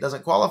telling me it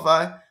doesn't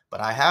qualify,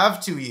 but I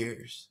have 2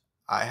 years.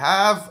 I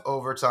have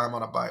overtime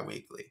on a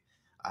biweekly.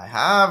 I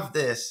have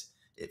this.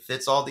 It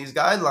fits all these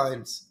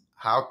guidelines.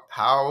 How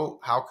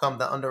come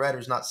the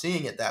underwriter's not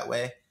seeing it that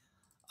way?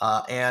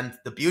 And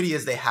the beauty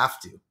is they have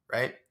to,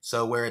 right?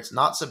 So where it's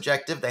not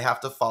subjective, they have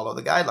to follow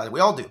the guideline. We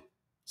all do.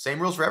 Same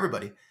rules for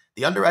everybody.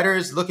 The underwriter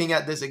is looking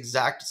at this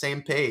exact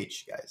same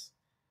page, guys.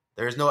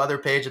 There is no other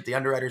page that the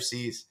underwriter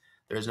sees.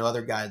 There is no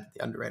other guide that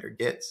the underwriter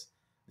gets.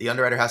 The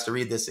underwriter has to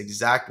read this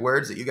exact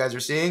words that you guys are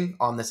seeing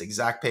on this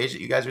exact page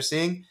that you guys are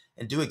seeing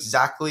and do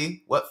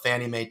exactly what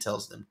Fannie Mae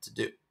tells them to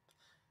do.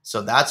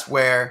 So that's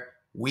where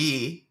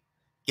we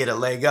get a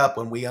leg up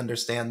when we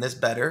understand this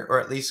better, or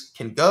at least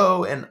can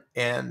go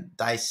and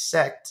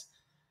dissect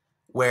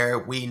where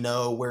we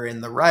know we're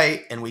in the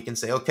right, and we can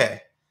say,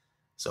 okay,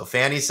 so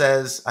Fannie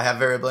says I have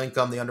variable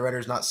income. The underwriter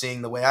is not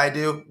seeing the way I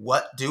do.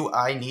 What do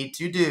I need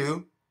to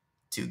do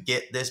to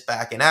get this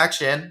back in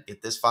action,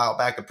 get this file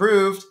back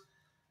approved,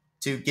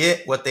 to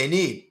get what they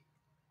need?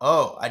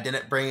 Oh, I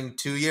didn't bring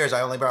 2 years.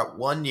 I only brought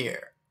 1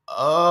 year.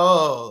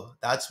 Oh,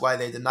 that's why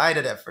they denied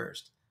it at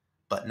first.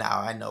 But now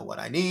I know what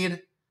I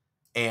need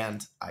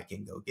and I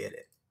can go get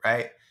it,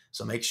 right?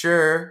 So make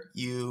sure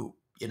you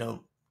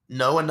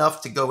know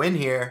enough to go in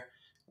here.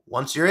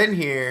 Once you're in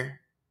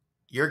here,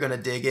 you're going to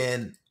dig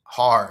in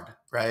hard,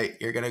 right?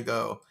 You're going to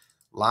go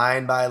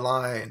line by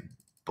line,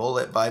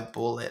 bullet by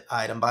bullet,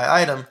 item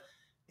by item,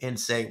 and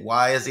say,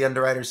 why is the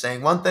underwriter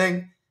saying one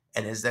thing?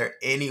 And is there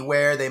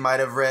anywhere they might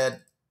have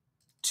read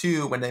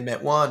two when they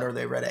meant one, or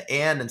they read an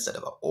and instead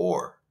of a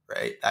or,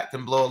 right? That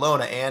can blow a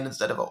loan, an and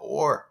instead of a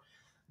or.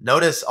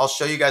 Notice, I'll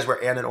show you guys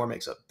where and or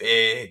makes a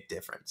big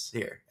difference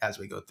here as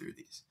we go through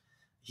these.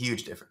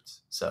 Huge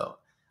difference. So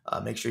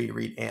make sure you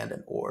read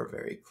and or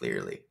very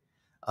clearly.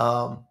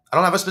 I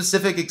don't have a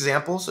specific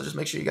example, so just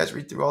make sure you guys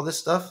read through all this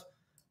stuff.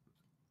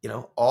 You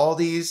know, all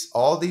these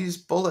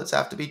bullets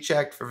have to be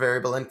checked for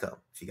variable income.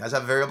 If you guys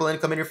have variable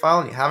income in your file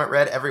and you haven't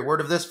read every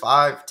word of this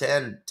 5,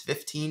 10,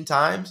 15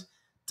 times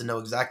to know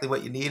exactly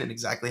what you need and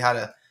exactly how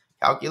to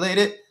calculate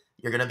it,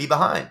 you're going to be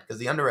behind because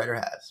the underwriter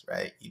has,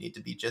 right? You need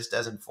to be just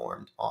as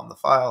informed on the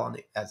file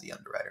as the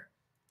underwriter.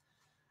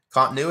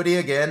 Continuity,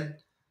 again,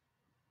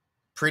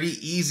 pretty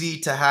easy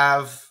to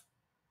have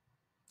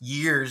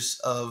years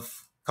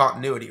of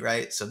continuity,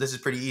 right? So this is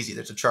pretty easy.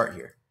 There's a chart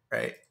here,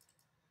 right?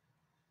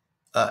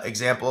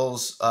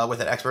 Examples with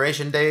an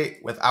expiration date,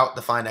 without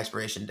defined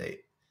expiration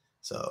date.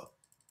 So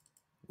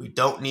we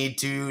don't need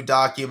to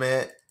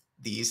document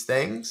these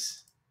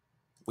things.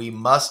 We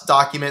must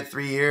document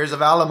 3 years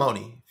of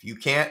alimony. If you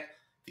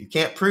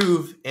can't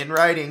prove in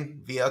writing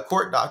via a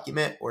court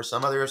document or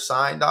some other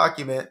signed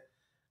document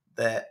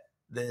that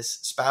this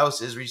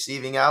spouse is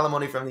receiving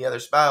alimony from the other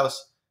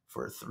spouse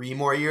for 3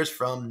 more years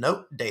from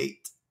note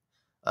date,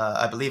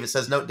 I believe it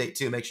says note date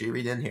too. Make sure you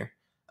read in here.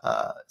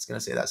 It's going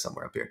to say that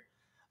somewhere up here.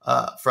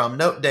 From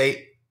note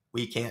date,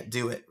 we can't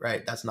do it,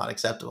 right? That's not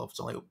acceptable. If it's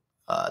only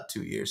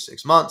 2 years,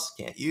 6 months,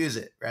 can't use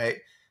it, right?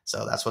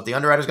 So that's what the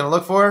underwriter is going to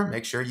look for.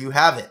 Make sure you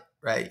have it,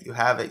 right? You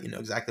have it. You know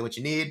exactly what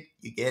you need.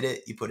 You get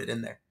it. You put it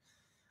in there.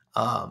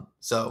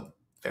 So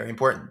very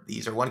important.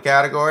 These are one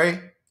category.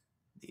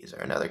 These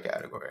are another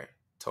category.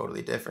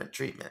 Totally different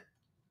treatment.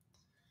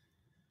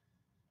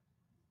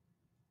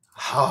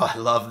 Oh, I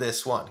love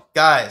this one.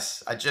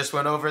 Guys, I just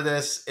went over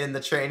this in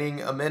the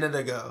training a minute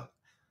ago.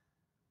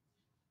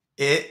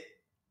 It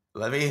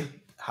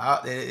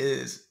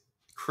is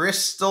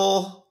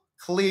crystal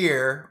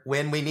clear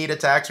when we need a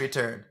tax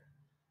return.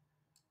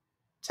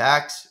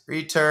 Tax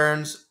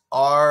returns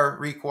are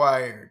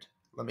required.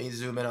 Let me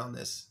zoom in on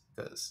this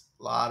because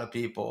a lot of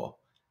people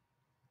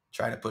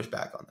try to push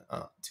back on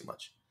it. Too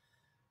much.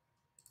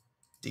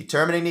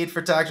 Determining need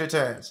for tax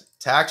returns.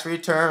 Tax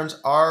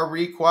returns are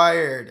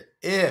required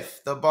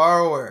if the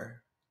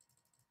borrower,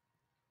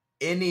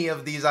 any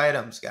of these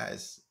items,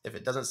 guys, if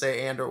it doesn't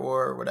say and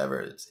or whatever,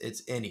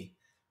 it's any,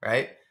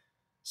 right?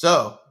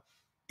 So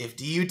if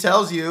DU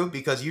tells you,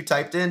 because you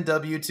typed in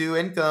W-2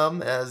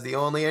 income as the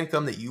only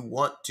income that you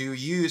want to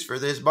use for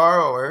this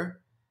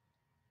borrower,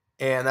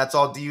 and that's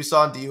all DU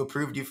saw, and DU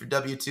approved you for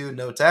W-2,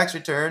 no tax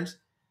returns,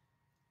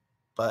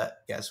 but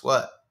guess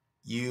what?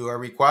 You are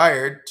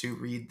required to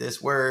read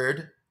this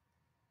word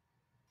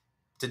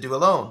to do a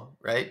loan,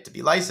 right? To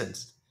be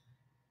licensed.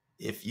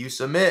 If you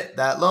submit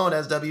that loan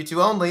as W-2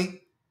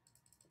 only,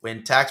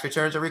 when tax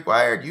returns are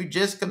required, you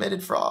just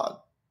committed fraud,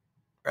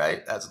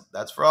 right?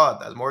 That's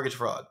fraud. That's mortgage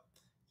fraud.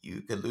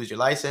 You could lose your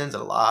license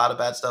and a lot of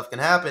bad stuff can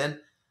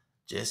happen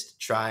just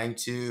trying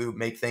to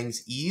make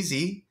things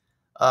easy,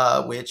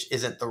 which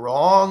isn't the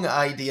wrong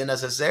idea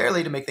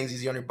necessarily to make things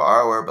easy on your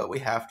borrower, but we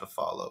have to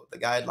follow the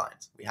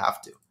guidelines. We have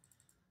to.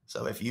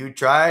 So if you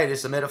try to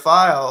submit a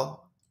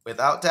file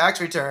without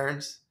tax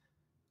returns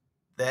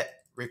that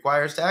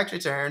requires tax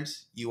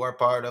returns, you are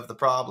part of the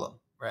problem,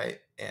 right?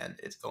 And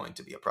it's going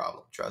to be a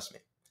problem, trust me.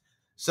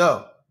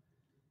 So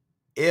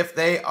if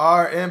they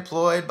are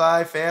employed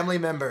by family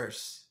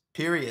members,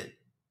 period,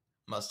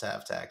 must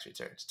have tax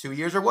returns. 2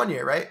 years or 1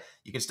 year, right?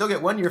 You can still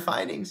get 1 year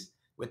findings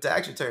with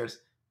tax returns,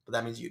 but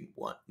that means you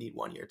need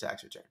 1 year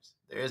tax returns.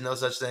 There is no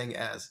such thing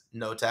as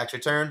no tax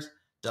returns.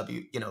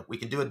 We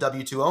can do a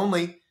W-2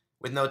 only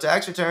with no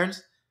tax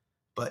returns,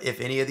 but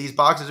if any of these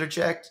boxes are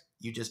checked,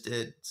 you just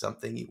did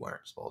something you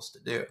weren't supposed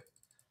to do.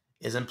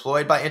 Is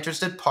employed by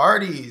interested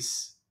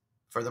parties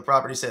for the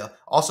property sale.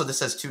 Also, this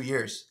says 2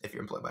 years if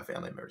you're employed by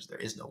family members. There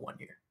is no 1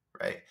 year,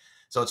 right?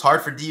 So it's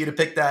hard for DU to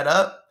pick that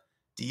up.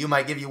 DU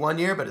might give you 1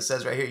 year, but it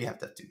says right here you have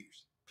to have 2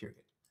 years,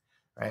 period,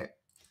 right?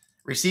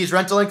 Receives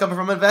rental income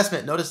from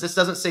investment. Notice this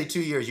doesn't say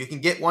 2 years. You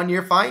can get 1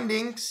 year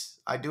findings.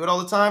 I do it all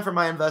the time for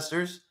my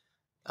investors.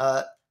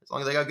 As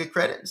long as I got good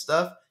credit and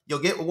stuff, you'll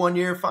get 1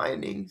 year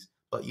findings,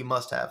 but you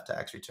must have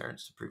tax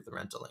returns to prove the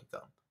rental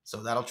income.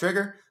 So that'll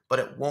trigger, but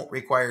it won't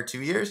require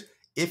 2 years.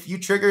 If you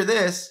trigger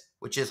this,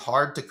 which is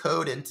hard to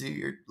code into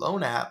your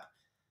loan app,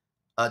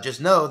 just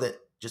know that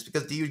just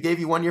because DU gave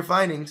you 1 year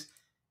findings,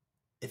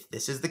 if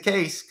this is the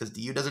case, because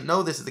DU doesn't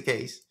know this is the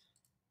case,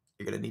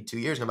 you're going to need 2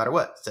 years no matter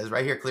what. It says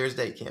right here, clear as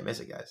day. You can't miss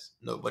it, guys.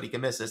 Nobody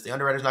can miss this. The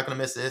underwriter's not going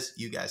to miss this.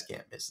 You guys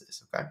can't miss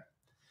this, okay?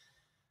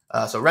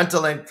 So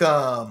rental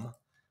income,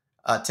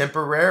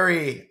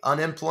 temporary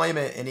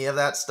unemployment, any of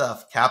that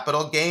stuff,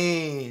 capital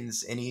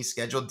gains, any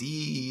Schedule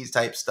D's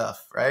type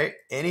stuff, right?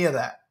 Any of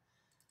that.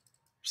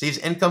 Receives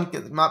income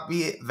cannot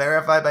be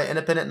verified by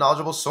independent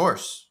knowledgeable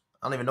source.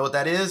 I don't even know what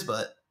that is,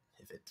 but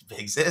if it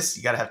exists,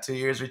 you got to have 2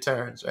 years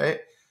returns, right?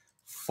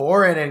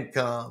 Foreign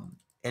income,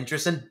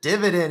 Interest and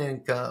dividend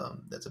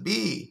income, that's a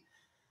B.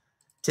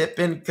 Tip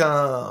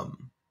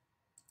income.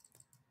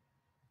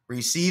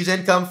 Receives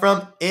income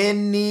from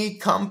any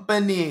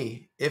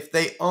company. If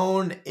they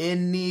own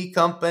any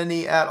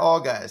company at all,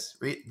 guys.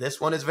 This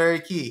one is very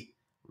key.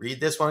 Read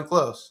this one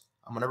close.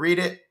 I'm going to read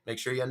it. Make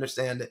sure you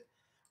understand it.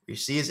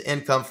 Receives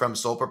income from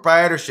sole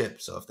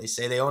proprietorship. So if they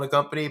say they own a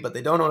company, but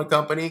they don't own a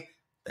company,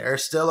 they're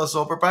still a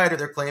sole proprietor.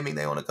 They're claiming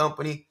they own a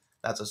company.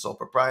 That's a sole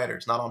proprietor.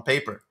 It's not on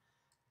paper.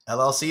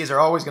 LLCs are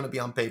always going to be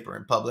on paper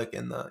and public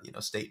in the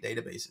state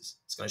databases.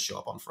 It's going to show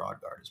up on Fraud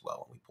Guard as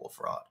well when we pull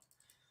fraud.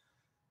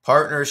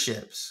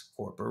 Partnerships,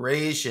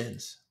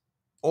 corporations,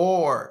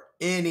 or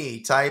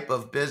any type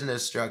of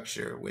business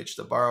structure which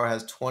the borrower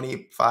has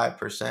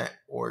 25%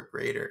 or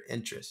greater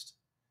interest.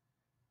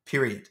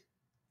 Period.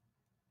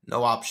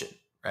 No option,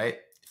 right?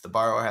 If the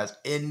borrower has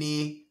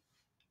any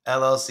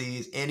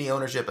LLCs, any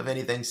ownership of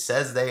anything,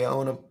 says they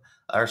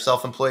are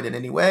self-employed in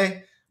any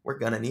way, we're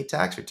going to need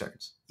tax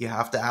returns. You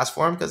have to ask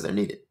for them because they're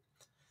needed.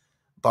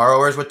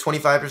 Borrowers with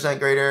 25%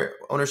 greater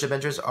ownership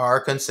interest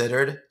are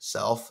considered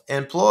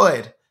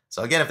self-employed.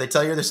 So again, if they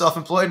tell you they're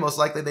self-employed, most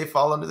likely they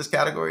fall under this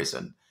category.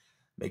 So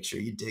make sure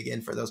you dig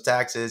in for those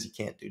taxes. You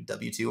can't do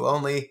W-2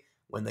 only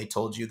when they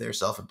told you they're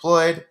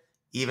self-employed.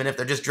 Even if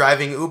they're just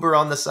driving Uber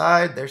on the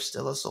side, they're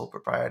still a sole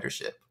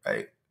proprietorship,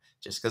 right?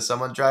 Just because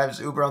someone drives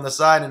Uber on the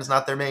side and it's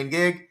not their main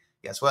gig,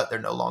 guess what? They're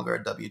no longer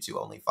a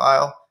W-2 only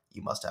file.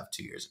 You must have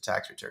 2 years of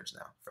tax returns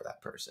now for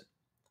that person.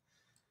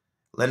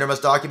 Lender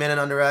must document and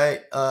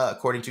underwrite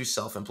according to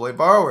self-employed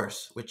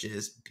borrowers, which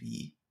is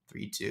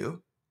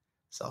B32,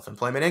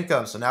 self-employment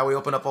income. So now we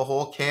open up a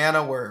whole can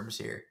of worms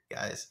here,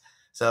 guys.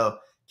 So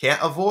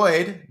can't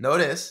avoid,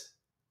 notice,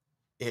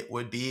 it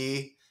would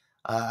be,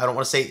 I don't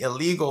want to say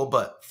illegal,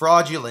 but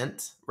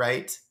fraudulent,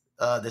 right?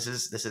 This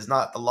is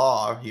not the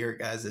law here,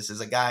 guys. This is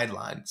a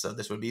guideline. So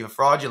this would be a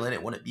fraudulent.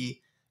 It wouldn't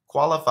be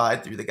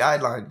qualified through the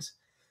guidelines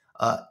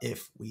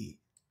if we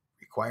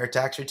require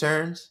tax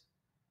returns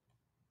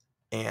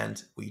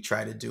and we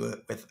try to do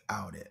it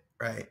without it,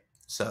 right?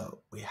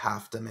 So we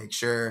have to make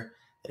sure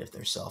that if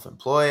they're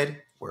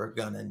self-employed, we're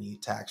going to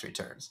need tax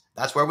returns.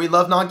 That's where we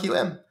love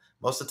non-QM.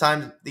 Most of the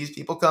time, these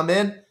people come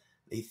in,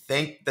 they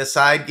think the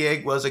side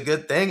gig was a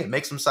good thing. It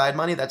makes them side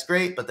money. That's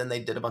great. But then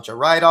they did a bunch of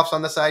write-offs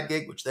on the side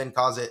gig, which then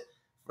cause it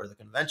for the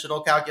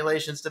conventional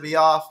calculations to be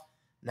off.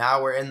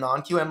 Now we're in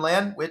non-QM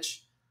land,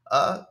 which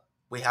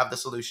we have the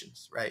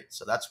solutions, right?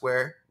 So that's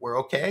where we're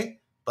okay.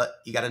 But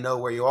you got to know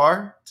where you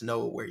are to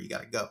know where you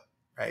got to go,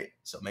 right?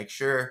 So make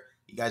sure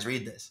you guys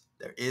read this.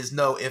 There is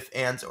no ifs,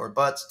 ands, or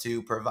buts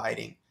to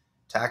providing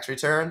tax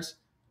returns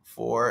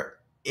for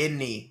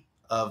any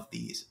of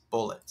these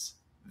bullets.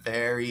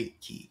 Very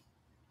key.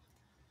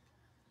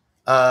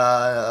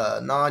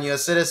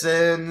 Non-US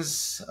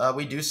citizens,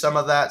 we do some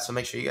of that, so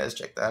make sure you guys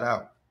check that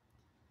out.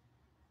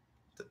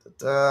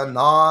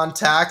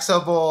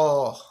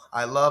 Non-taxable.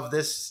 I love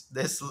this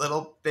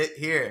little bit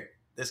here.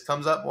 This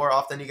comes up more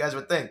often than you guys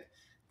would think.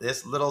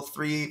 This little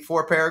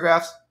 3-4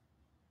 paragraphs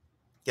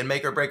can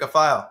make or break a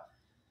file.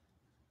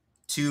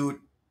 To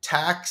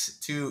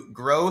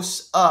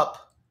gross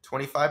up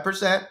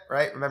 25%,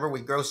 right? Remember, we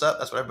gross up.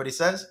 That's what everybody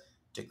says.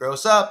 To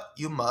gross up,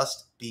 you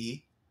must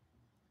be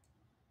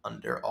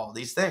under all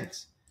these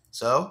things.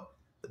 So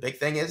the big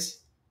thing is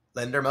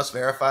lender must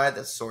verify that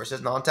the source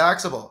is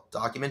non-taxable.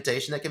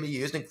 Documentation that can be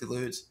used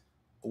includes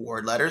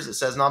award letters that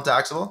says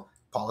non-taxable,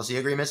 policy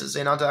agreements that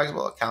say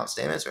non-taxable, account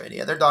statements, or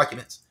any other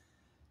documents.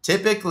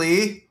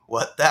 Typically,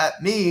 what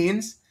that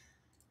means,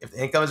 if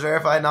the income is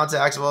verified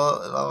non-taxable,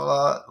 blah, blah,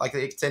 blah, likely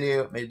to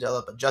continue, may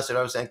develop adjusted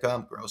gross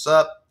income, gross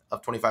up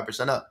of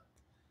 25% up.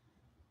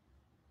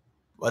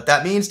 What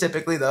that means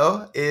typically,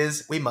 though,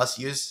 is we must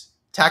use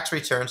tax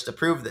returns to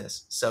prove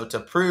this. So to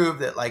prove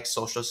that like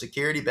Social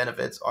Security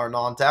benefits are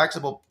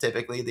non-taxable,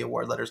 typically the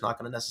award letter is not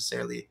going to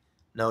necessarily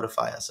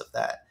notify us of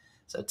that.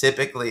 So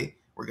typically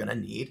we're going to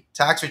need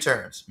tax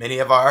returns. Many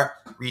of our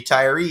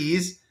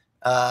retirees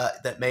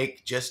that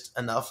make just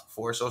enough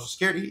for Social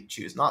Security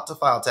choose not to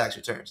file tax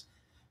returns.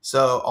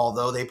 So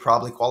although they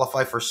probably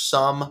qualify for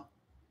some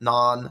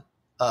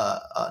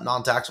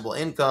non-taxable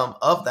income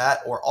of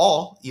that, or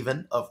all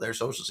even of their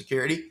Social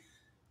Security,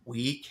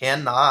 we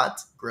cannot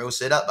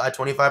gross it up by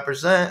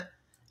 25%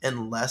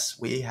 unless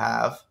we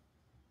have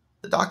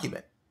the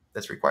document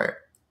that's required.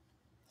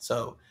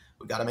 So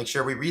we got to make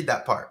sure we read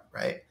that part,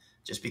 right?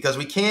 Just because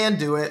we can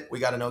do it, we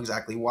got to know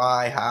exactly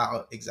why,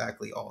 how,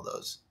 exactly all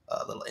those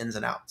little ins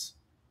and outs.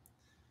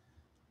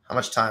 How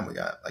much time we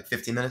got? Like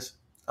 15 minutes?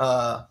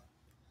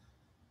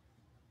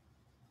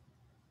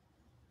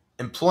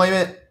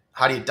 Employment.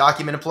 How do you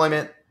document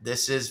employment?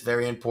 This is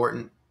very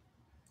important.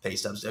 Pay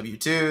stubs,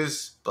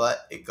 W-2s,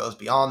 but it goes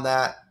beyond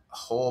that. A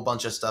whole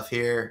bunch of stuff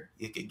here.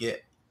 You could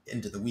get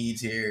into the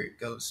weeds here. It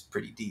goes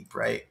pretty deep,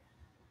 right?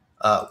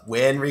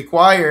 When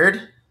required,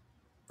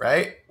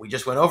 right? We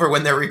just went over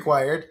when they're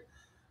required.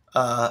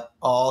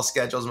 All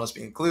schedules must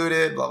be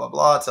included, blah, blah,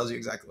 blah. It tells you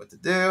exactly what to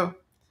do.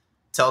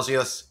 Tells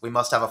you we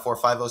must have a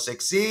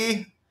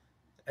 4506C.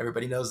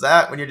 Everybody knows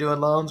that when you're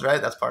doing loans,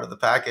 right? That's part of the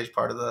package,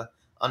 part of the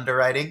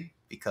underwriting,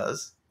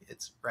 because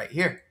It's right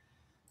here.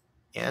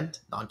 And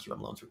non-QM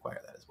loans require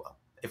that as well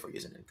if we're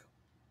using income.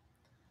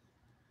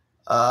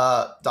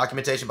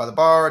 Documentation by the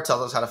borrower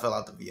tells us how to fill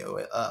out the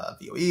VOE.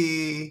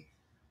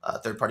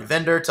 Third-party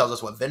vendor tells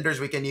us what vendors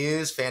we can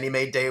use. Fannie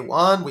Mae Day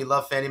One. We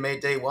love Fannie Mae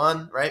Day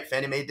One, right?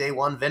 Fannie Mae Day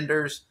One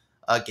vendors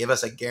give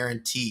us a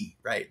guarantee,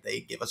 right?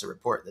 They give us a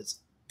report that's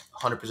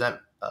 100%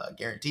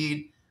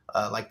 guaranteed,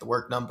 like the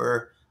work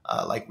number,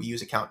 like we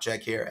use account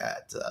check here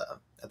at the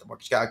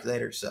mortgage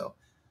calculator. So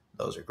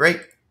those are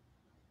great.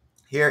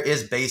 Here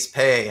is base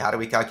pay. How do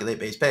we calculate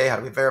base pay? How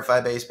do we verify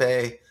base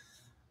pay?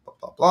 Blah,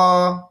 blah,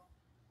 blah.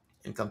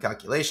 Income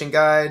calculation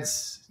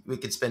guides. We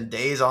could spend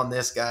days on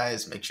this,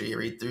 guys. Make sure you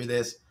read through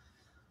this.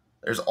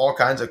 There's all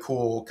kinds of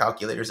cool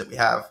calculators that we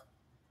have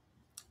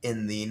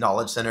in the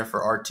Knowledge Center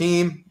for our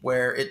team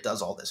where it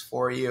does all this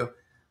for you,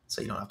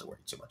 so you don't have to worry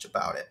too much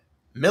about it.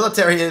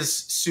 Military is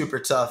super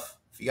tough.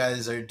 If you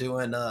guys are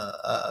doing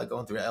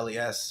going through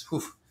LES,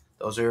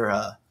 those are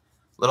a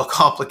little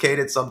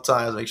complicated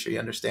sometimes. Make sure you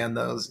understand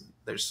those.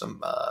 There's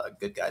some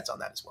good guides on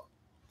that as well.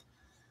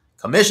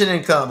 Commission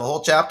income, a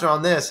whole chapter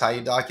on this. How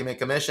you document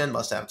commission,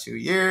 must have 2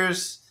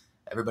 years.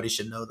 Everybody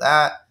should know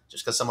that.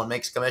 Just because someone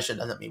makes commission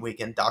doesn't mean we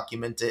can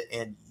document it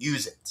and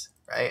use it,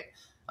 right?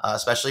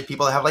 Especially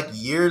people that have like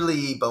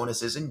yearly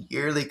bonuses and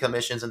yearly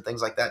commissions and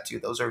things like that too.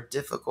 Those are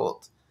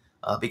difficult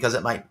because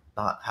it might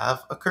not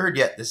have occurred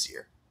yet this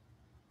year.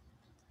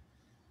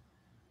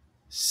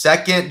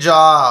 Second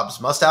jobs,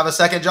 must have a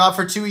second job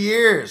for 2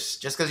 years.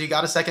 Just because you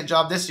got a second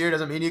job this year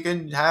doesn't mean you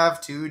can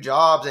have 2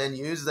 jobs and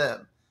use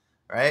them,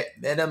 right?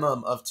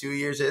 Minimum of 2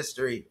 years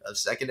history of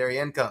secondary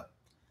income.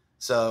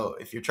 So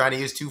if you're trying to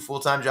use 2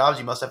 full-time jobs,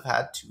 you must have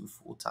had 2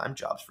 full-time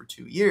jobs for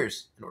 2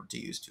 years in order to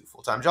use 2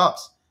 full-time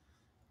jobs.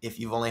 If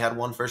you've only had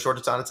one for a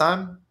short amount of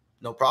time,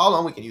 no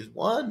problem. We can use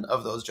one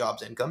of those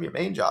jobs' income, your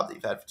main job that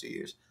you've had for 2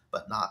 years,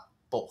 but not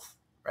both,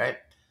 right?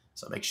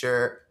 So make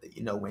sure that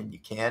you know when you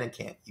can and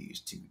can't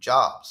use 2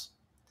 jobs.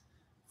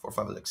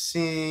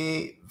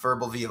 4506C,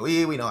 verbal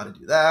VOE, we know how to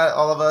do that,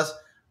 all of us.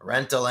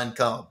 Rental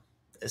income,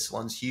 this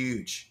one's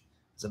huge.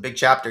 It's a big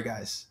chapter,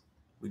 guys.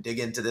 We dig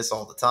into this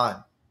all the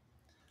time.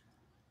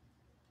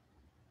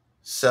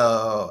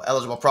 So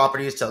eligible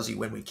properties tells you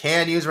when we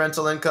can use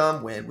rental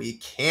income, when we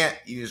can't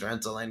use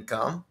rental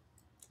income,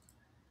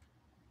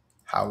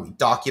 how we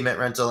document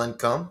rental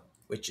income,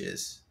 which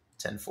is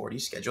 1040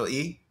 Schedule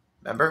E.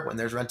 Remember, when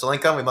there's rental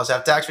income, we must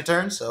have tax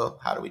returns. So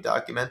how do we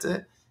document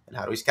it and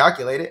how do we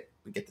calculate it?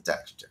 We get the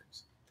tax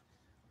returns.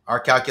 Our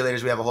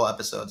calculators, we have a whole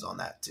episodes on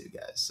that too,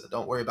 guys. So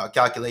don't worry about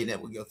calculating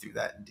it. We'll go through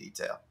that in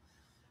detail.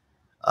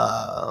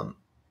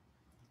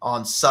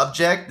 On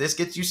subject, this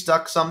gets you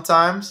stuck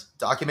sometimes.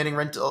 Documenting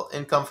rental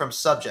income from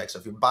subject. So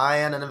if you're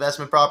buying an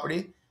investment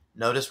property,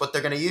 notice what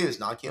they're going to use.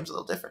 Non-QM's a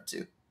little different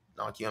too.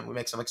 Non-QM, we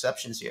make some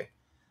exceptions here.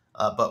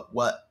 But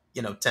what,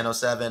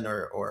 1007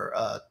 or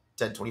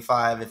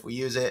 1025 if we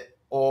use it,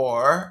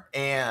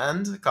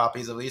 and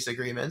copies of lease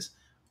agreements,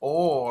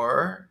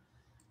 or.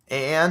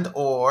 This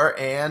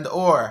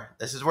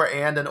is where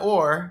and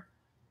or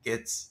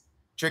gets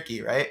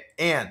tricky, right?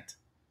 And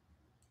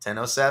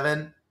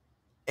 1007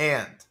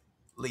 and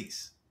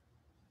lease.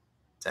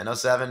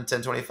 1007,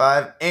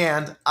 1025,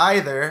 and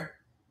either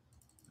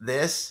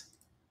this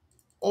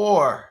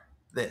or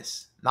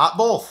this. Not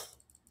both,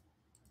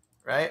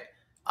 right?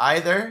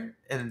 Either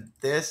and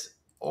this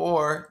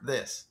or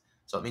this.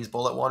 So it means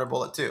bullet 1 or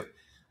bullet 2.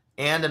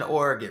 And an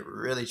or get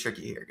really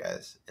tricky here,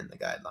 guys, in the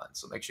guidelines.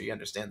 So make sure you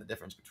understand the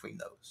difference between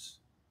those.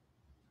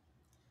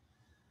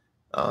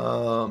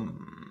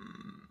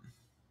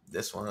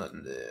 This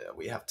one,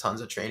 we have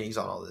tons of trainings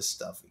on all this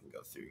stuff we can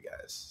go through,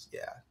 guys.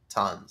 Yeah,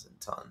 tons and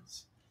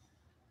tons.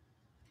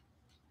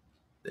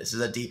 This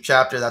is a deep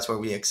chapter. That's where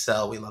we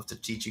excel. We love to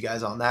teach you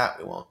guys on that.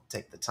 We won't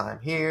take the time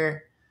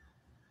here.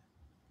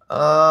 We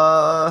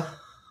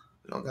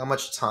don't got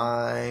much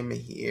time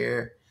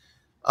here.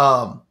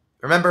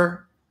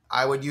 Remember,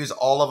 I would use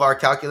all of our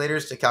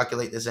calculators to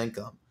calculate this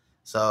income.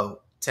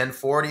 So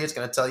 1040, it's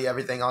going to tell you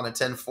everything on a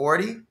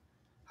 1040,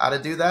 how to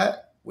do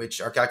that, which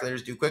our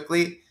calculators do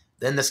quickly.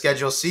 Then the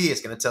Schedule C is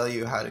going to tell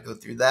you how to go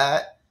through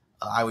that.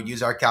 I would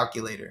use our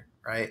calculator,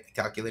 right? The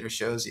calculator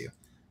shows you.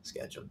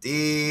 Schedule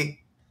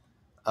D.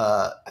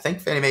 I think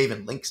Fannie Mae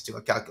even links to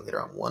a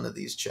calculator on one of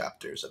these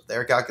chapters of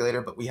their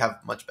calculator, but we have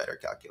much better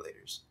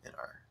calculators in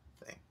our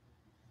thing.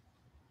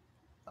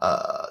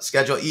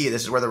 Schedule E,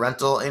 this is where the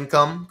rental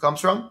income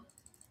comes from,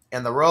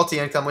 and the royalty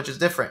income, which is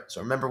different.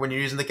 So remember, when you're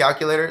using the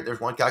calculator,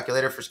 there's one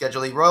calculator for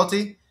Schedule E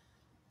royalty,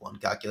 one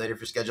calculator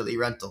for Schedule E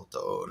rental.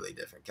 Totally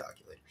different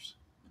calculators.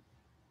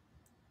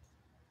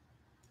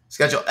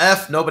 Schedule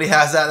F, nobody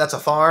has that. That's a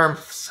farm.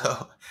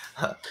 So,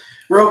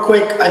 real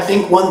quick, I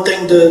think one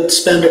thing to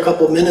spend a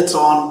couple minutes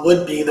on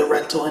would be the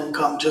rental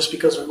income, just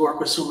because we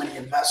work with so many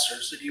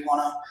investors. So do you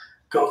want to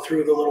go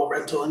through the little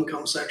rental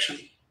income section?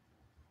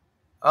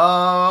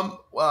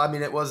 Well, I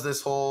mean, it was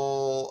this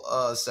whole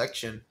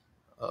section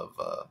of,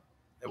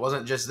 it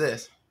wasn't just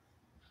this.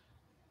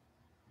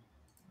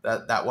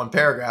 That one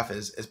paragraph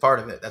is part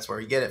of it. That's where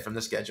you get it from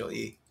the Schedule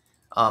E.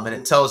 And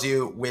it tells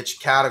you which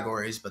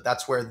categories, but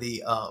that's where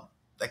the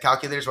the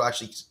calculators will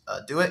actually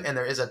do it, and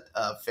there is a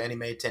Fannie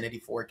Mae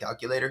 1084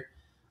 calculator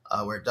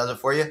where it does it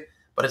for you.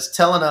 But it's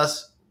telling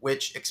us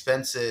which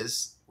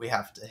expenses we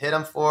have to hit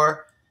them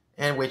for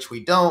and which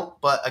we don't.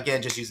 But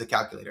again, just use the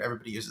calculator.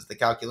 Everybody uses the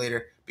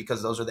calculator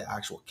because those are the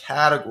actual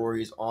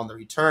categories on the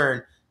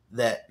return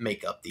that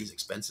make up these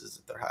expenses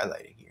that they're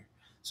highlighting here.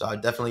 So I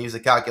definitely use the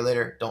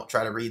calculator. Don't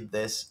try to read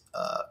this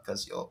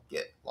because you'll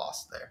get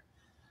lost there.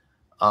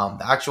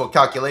 The actual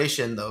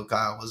calculation, though,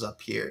 Kyle, was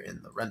up here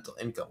in the rental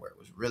income where it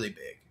was really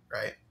big,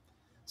 right?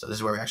 So this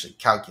is where we actually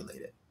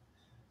calculate it.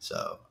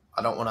 So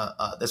I don't want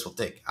to. This will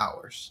take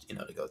hours, to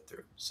go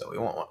through. So we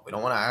don't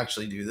want to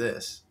actually do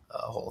this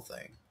whole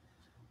thing.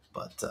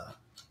 But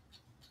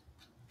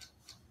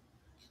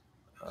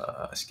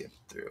I skipped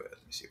through it.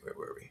 Let me see, where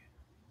were we?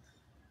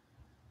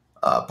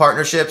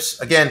 Partnerships,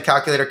 again,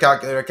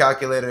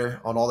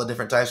 calculator on all the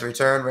different types of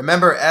return.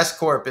 Remember, S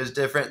Corp is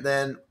different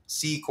than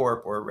C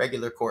Corp or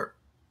regular Corp.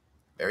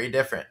 Very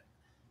different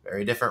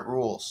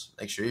rules.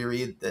 Make sure you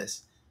read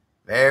this.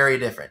 Very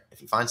different.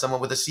 If you find someone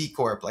with a C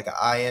Corp, like an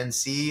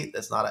INC,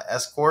 that's not an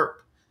S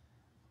Corp,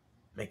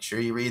 make sure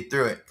you read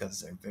through it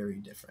because they're very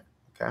different,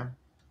 okay?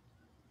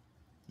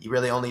 You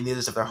really only need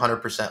this if they're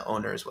 100%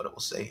 owner is what it will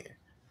say here.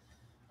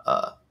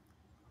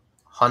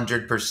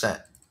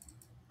 100%,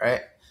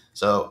 right?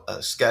 So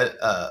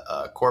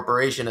a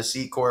corporation, a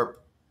C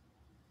Corp,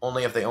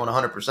 only if they own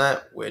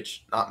 100%,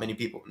 which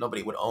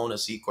nobody would own a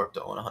C Corp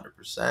to own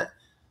 100%.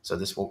 So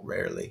this will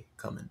rarely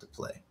come into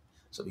play.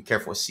 So be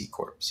careful with C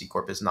Corp. C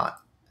Corp is not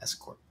S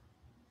Corp.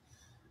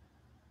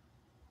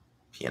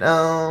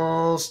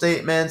 P&L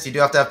statements. You do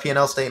have to have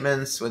P&L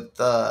statements with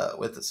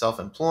the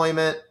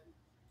self-employment.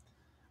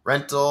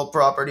 Rental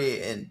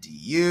property and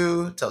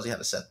DU tells you how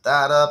to set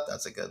that up.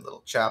 That's a good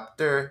little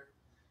chapter.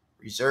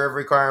 Reserve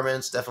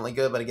requirements, definitely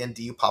good. But again,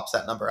 DU pops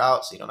that number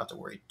out, so you don't have to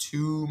worry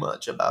too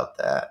much about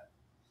that.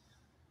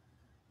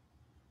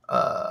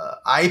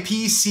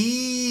 IPCs.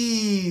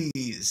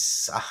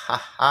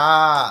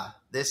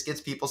 This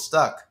gets people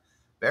stuck.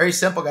 Very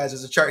simple, guys.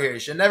 There's a chart here. You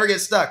should never get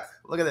stuck.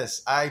 Look at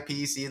this.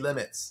 IPC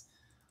limits.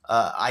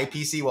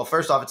 IPC, well,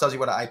 first off, it tells you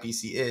what an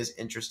IPC is,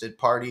 interested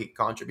party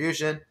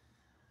contribution.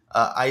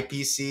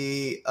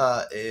 IPC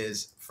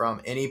is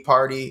from any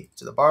party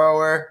to the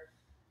borrower,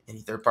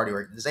 any third-party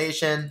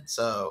organization.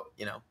 So,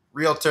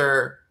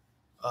 realtor,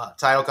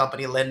 title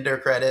company, lender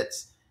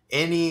credits,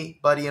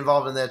 anybody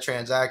involved in the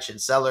transaction,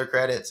 seller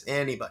credits,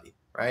 anybody,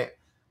 right?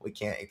 We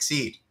can't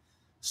exceed.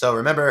 So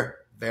remember,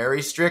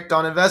 very strict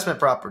on investment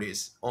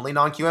properties. Only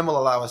non-QM will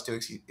allow us to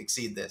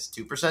exceed this.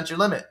 2% your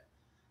limit.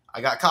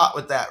 I got caught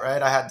with that,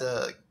 right? I had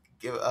to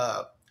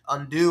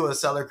undo a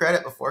seller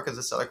credit before because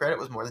the seller credit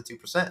was more than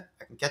 2%.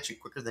 I can catch you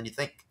quicker than you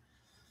think.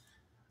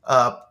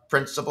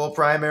 Principal,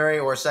 primary,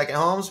 or second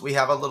homes, we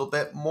have a little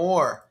bit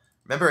more.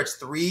 Remember, it's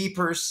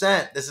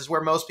 3%. This is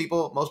where most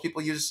people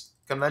use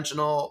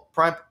conventional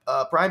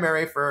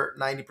primary for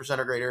 90%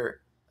 or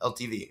greater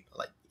LTV.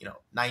 Like,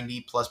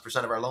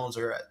 90+% of our loans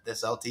are at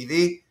this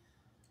LTV.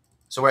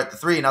 So we're at the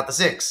 3, not the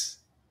 6.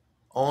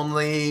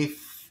 Only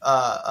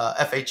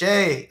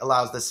FHA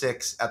allows the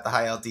 6 at the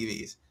high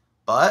LTVs.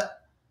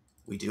 But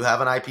we do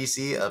have an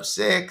IPC of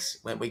 6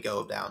 when we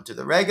go down to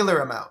the regular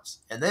amounts.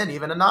 And then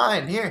even a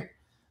 9 here.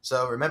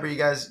 So remember, you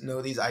guys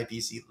know these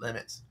IPC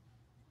limits.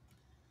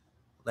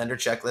 Lender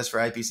checklist for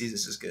IPCs.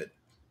 This is good.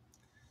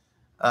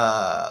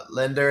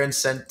 Lender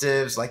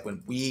incentives, like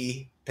when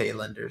we pay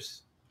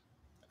lenders.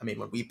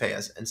 When we pay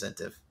as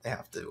incentive, they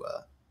have to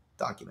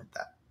document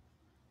that.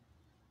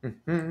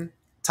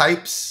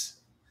 Types.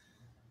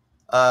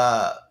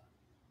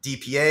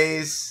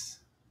 DPAs.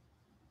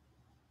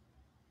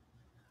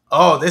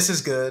 Oh, this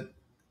is good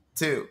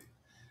too.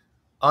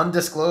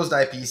 Undisclosed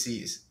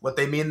IPCs. What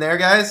they mean there,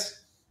 guys?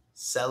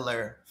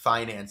 Seller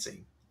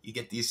financing. You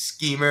get these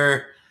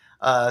schemer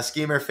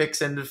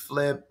fix and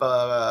flip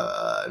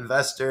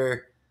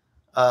investor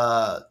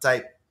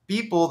type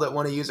people that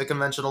want to use a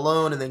conventional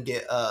loan and then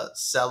get a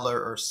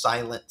seller or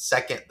silent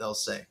second, they'll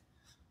say.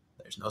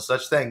 There's no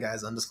such thing,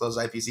 guys. Undisclosed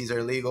IPCs are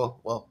illegal.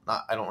 Well,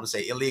 I don't want to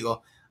say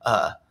illegal.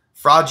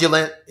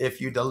 Fraudulent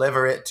if you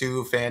deliver it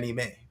to Fannie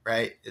Mae,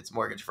 right? It's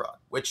mortgage fraud,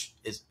 which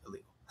is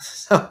illegal.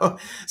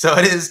 So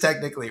it is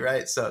technically,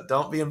 right? So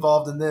don't be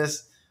involved in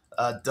this.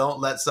 Don't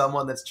let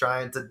someone that's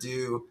trying to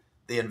do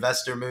the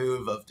investor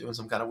move of doing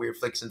some kind of weird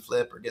fix and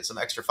flip or get some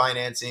extra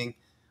financing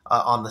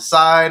on the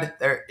side.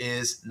 There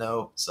is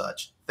no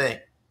such thing,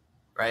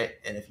 right?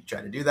 And if you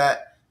try to do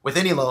that with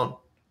any loan,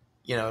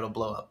 it'll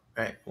blow up,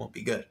 right? It won't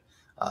be good.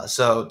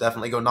 So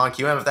definitely go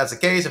non-QM if that's the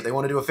case. If they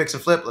want to do a fix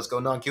and flip, let's go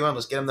non-QM.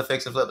 Let's get them the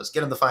fix and flip. Let's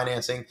get them the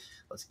financing.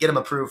 Let's get them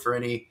approved for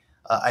any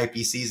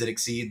IPCs that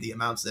exceed the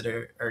amounts that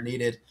are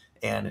needed,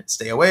 and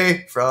stay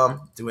away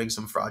from doing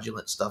some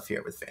fraudulent stuff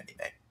here with Fannie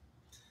Mae.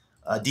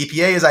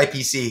 DPA is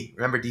IPC.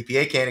 Remember,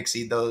 DPA can't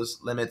exceed those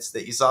limits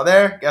that you saw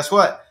there. Guess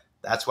what?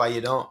 That's why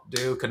you don't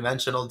do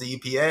conventional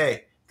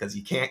DPA, because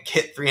you can't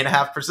get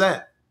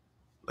 3.5%.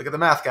 Look at the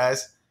math,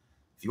 guys.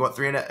 If you want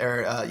the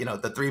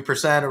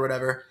 3% or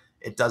whatever,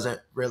 it doesn't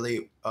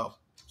really. Oh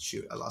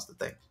shoot, I lost the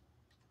thing.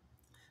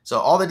 So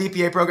all the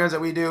DPA programs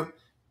that we do,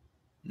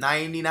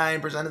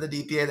 99% of the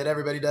DPA that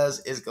everybody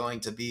does is going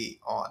to be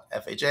on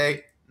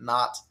FHA,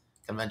 not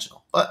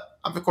conventional. But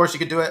of course, you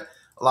could do it.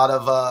 A lot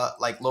of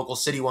like local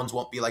city ones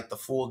won't be like the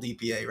full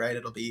DPA, right?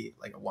 It'll be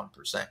like a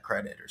 1%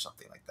 credit or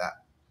something like that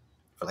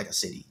for like a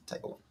city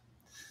type of one.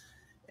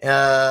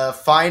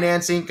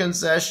 Financing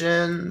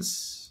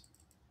concessions,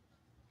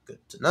 good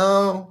to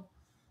know.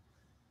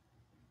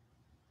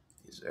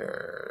 These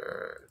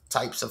are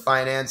types of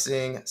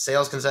financing.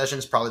 Sales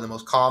concessions, probably the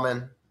most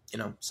common.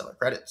 Seller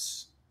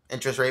credits.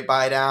 Interest rate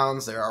buy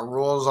downs. There are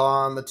rules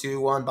on the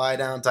 2-1 buy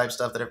down type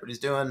stuff that everybody's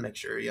doing. Make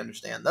sure you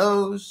understand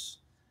those.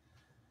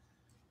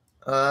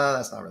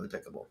 That's not really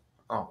pickable.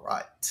 All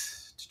right.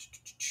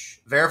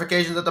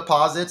 Verifications of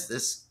deposits.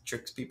 This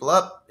tricks people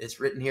up. It's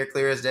written here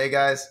clear as day,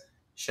 guys.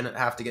 Shouldn't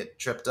have to get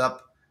tripped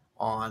up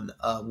on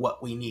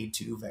what we need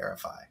to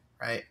verify,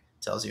 right?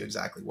 Tells you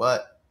exactly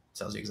what,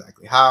 tells you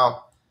exactly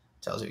how,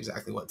 tells you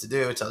exactly what to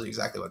do. It tells you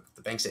exactly what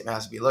the bank statement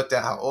has to be looked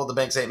at, how old the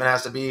bank statement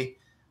has to be,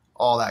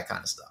 all that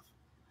kind of stuff.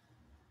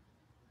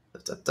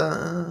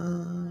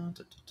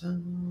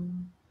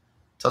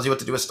 Tells you what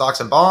to do with stocks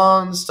and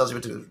bonds, tells you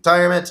what to do with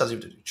retirement, tells you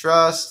what to do with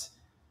trust,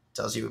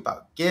 tells you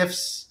about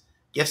gifts.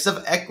 Gifts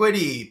of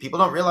equity. People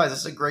don't realize this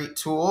is a great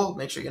tool.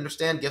 Make sure you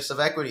understand gifts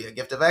of equity. A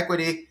gift of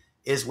equity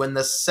is when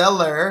the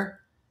seller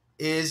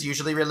is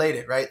usually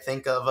related, right?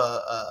 Think of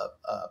a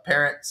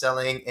parent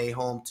selling a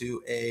home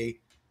to a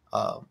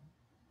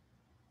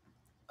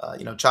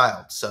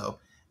child. So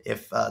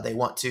if they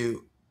want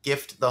to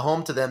gift the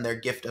home to them, their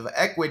gift of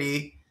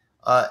equity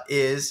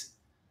is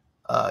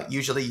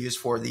usually used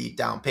for the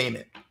down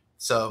payment.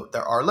 So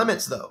there are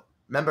limits, though.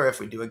 Remember, if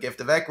we do a gift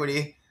of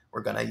equity,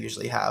 we're going to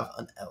usually have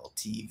an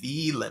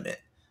LTV limit.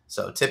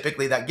 So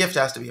typically that gift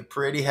has to be a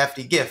pretty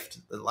hefty gift.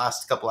 The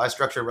last couple I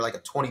structured were like a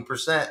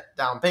 20%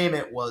 down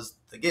payment was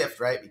the gift,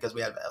 right? Because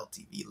we have an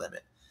LTV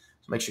limit.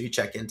 So make sure you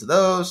check into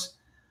those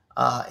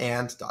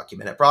and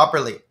document it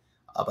properly.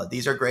 But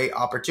these are great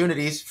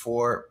opportunities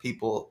for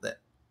people that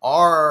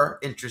are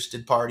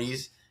interested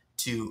parties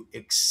to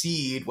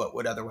exceed what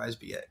would otherwise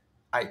be an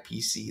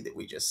IPC that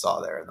we just saw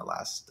there in the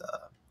last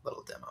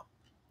little demo.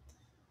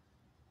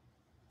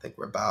 I think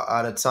we're about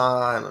out of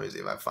time. Let me see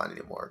if I find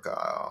any more,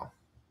 Kyle.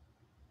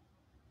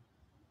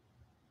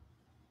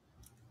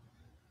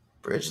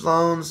 Bridge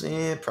loans,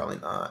 probably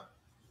not.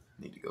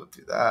 Need to go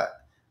through that.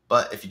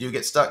 But if you do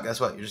get stuck, guess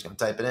what? You're just going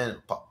to type it in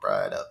and pop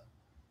right up.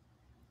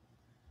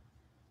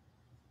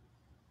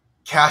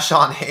 Cash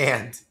on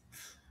hand.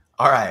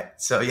 All right.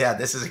 So yeah,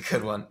 this is a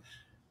good one.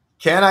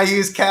 Can I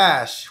use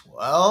cash?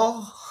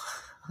 Well,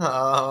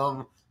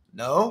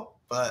 no,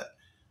 but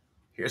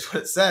here's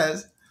what it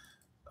says.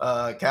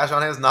 Cash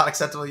on hand is not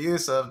acceptable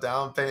use of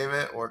down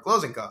payment or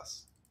closing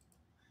costs.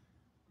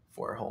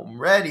 For home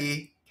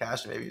ready,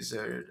 cash may be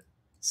considered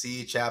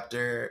see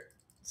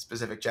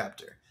specific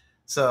chapter.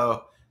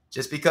 So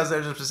just because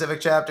there's a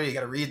specific chapter, you got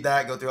to read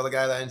that, go through all the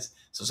guidelines.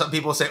 So some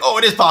people say, oh,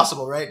 it is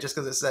possible, right? Just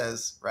because it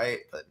says, right?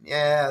 But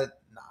yeah,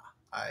 nah,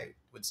 I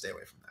would stay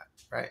away from that,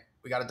 right?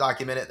 We got to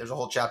document it. There's a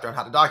whole chapter on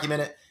how to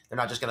document it. They're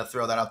not just going to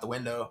throw that out the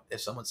window if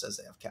someone says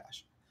they have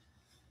cash.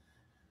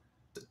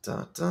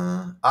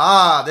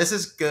 This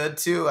is good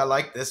too. I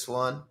like this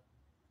one.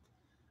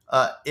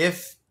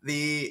 If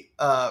the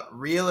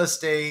real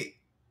estate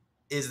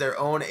is their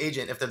own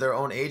agent, if they're their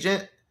own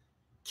agent,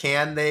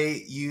 can they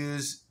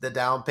use the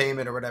down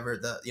payment or whatever,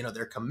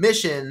 their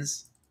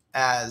commissions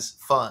as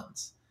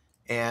funds?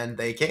 And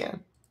they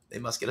can. They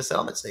must get a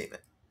settlement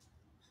statement.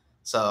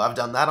 So I've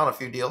done that on a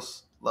few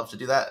deals. Love to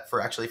do that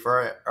for our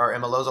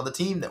MLOs on the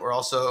team that were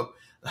also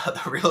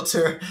the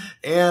realtor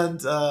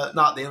and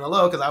not the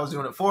MLO because I was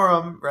doing it for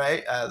them,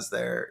 right, as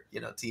their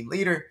team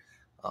leader.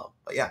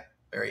 But yeah,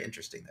 very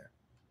interesting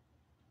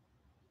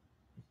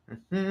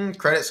there.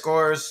 Credit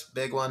scores,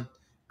 big one.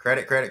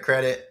 Credit.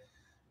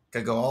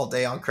 Could go all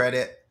day on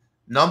credit.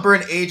 Number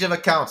and age of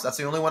accounts. That's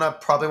the only one I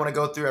probably want to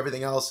go through.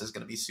 Everything else is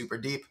going to be super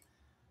deep.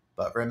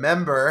 But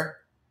remember,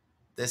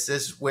 this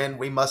is when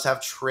we must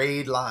have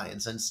trade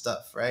lines and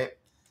stuff, right?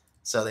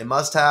 So they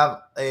must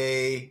have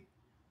a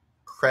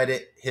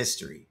credit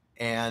history.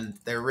 And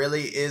there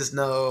really is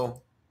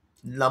no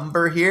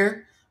number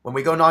here. When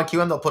we go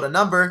non-QM, they'll put a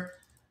number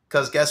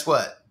because guess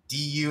what?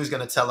 DU is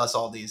going to tell us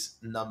all these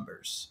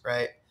numbers,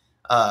 right?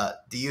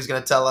 DU is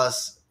going to tell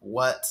us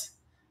what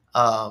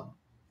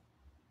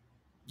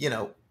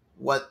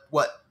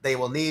what they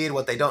will need,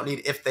 what they don't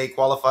need, if they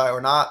qualify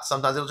or not.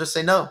 Sometimes it'll just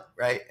say no,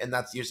 right? And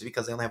that's usually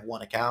because they only have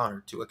one account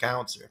or two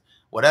accounts or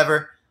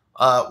whatever.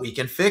 We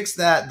can fix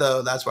that,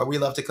 though. That's why we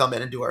love to come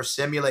in and do our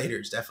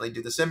simulators. Definitely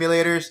do the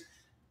simulators.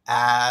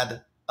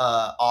 Add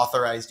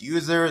authorized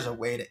users, a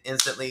way to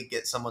instantly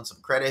get someone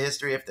some credit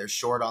history if they're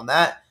short on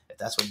that. If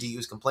that's what DU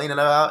is complaining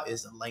about,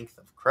 is the length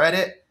of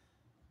credit.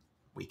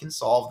 We can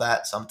solve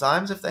that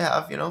sometimes if they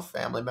have,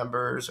 family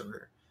members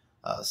or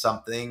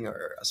something,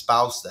 or a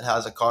spouse that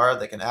has a car,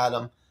 they can add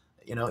them,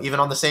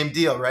 even on the same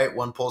deal, right?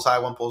 One pulls high,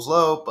 one pulls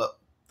low, but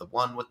the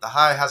one with the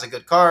high has a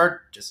good card,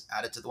 just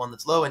add it to the one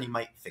that's low and you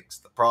might fix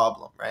the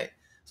problem, right?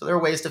 So there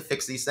are ways to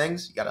fix these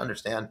things. You got to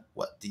understand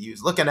what DU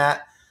is looking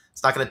at.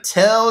 It's not going to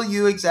tell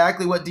you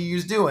exactly what DU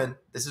is doing.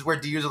 This is where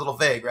DU is a little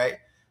vague, right?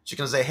 She's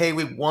going to say, hey,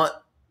 we want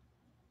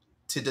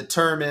to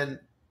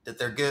determine that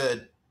they're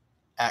good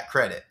at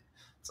credit.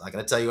 It's not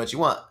going to tell you what you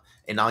want.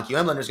 A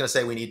non-QM lender is going to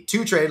say we need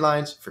 2 trade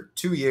lines for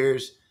 2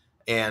 years,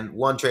 and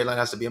 1 trade line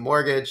has to be a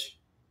mortgage,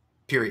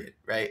 period,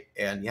 right?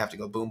 And you have to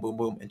go boom, boom,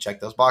 boom, and check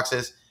those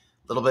boxes.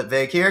 A little bit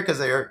vague here because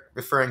they are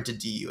referring to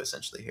DU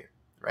essentially here,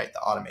 right? The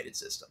automated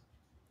system.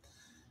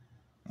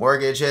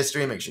 Mortgage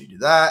history, make sure you do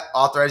that.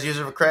 Authorized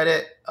user of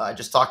credit, I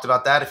just talked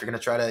about that. If you're going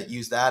to try to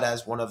use that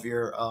as one of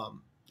your,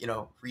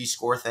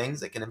 rescore things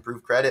that can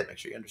improve credit, make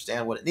sure you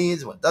understand what it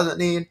needs, what it doesn't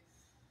need.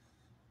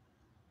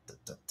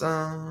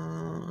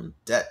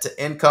 Debt to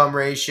income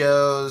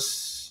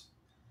ratios.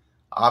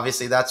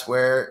 Obviously, that's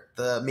where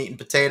the meat and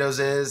potatoes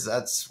is.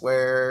 That's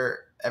where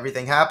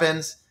everything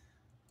happens.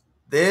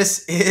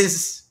 This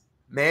is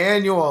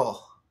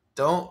manual.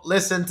 Don't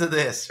listen to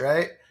this,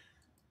 right?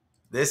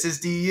 This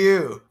is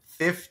DU.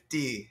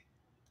 50.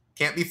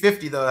 Can't be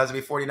 50, though. It has to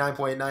be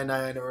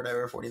 49.99 or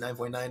whatever,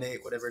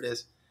 49.98, whatever it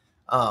is.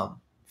 If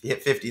you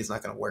hit 50, it's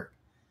not going to work.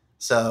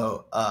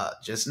 So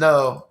just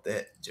know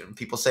that when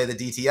people say the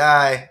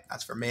DTI,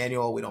 that's for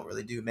manual. We don't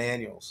really do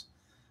manuals.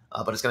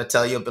 But it's going to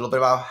tell you a little bit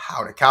about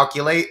how to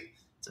calculate.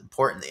 It's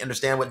important to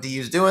understand what DU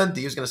is doing.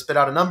 DU is going to spit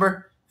out a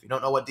number. If you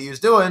don't know what DU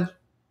is doing,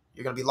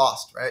 you're going to be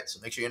lost, right?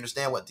 So make sure you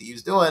understand what DU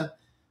is doing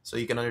so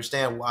you can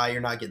understand why you're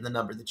not getting the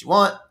number that you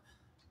want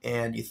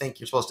and you think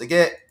you're supposed to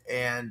get,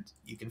 and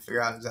you can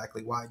figure out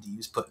exactly why DU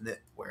is putting it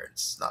where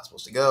it's not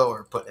supposed to go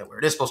or putting it where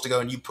it is supposed to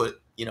go, and you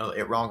put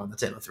it wrong on the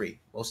 1003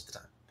 most of the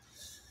time.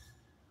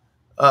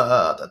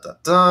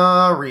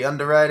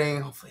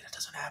 Re-underwriting. Hopefully that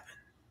doesn't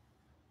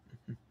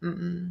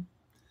happen.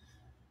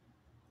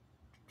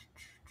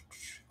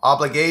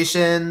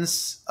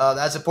 Obligations.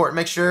 That's important.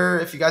 Make sure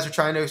if you guys are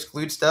trying to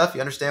exclude stuff,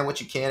 you understand what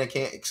you can and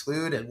can't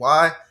exclude and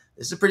why.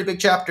 This is a pretty big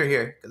chapter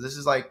here because this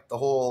is like the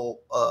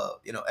whole,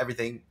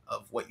 everything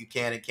of what you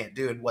can and can't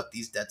do and what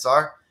these debts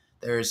are.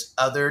 There's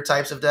other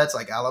types of debts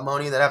like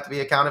alimony that have to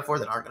be accounted for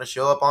that aren't going to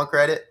show up on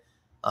credit.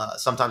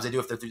 Sometimes they do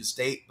if they're through the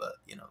state, but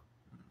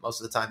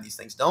most of the time these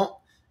things don't.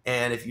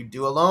 And if you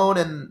do a loan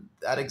and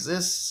that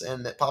exists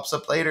and it pops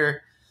up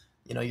later,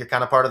 you're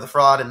kind of part of the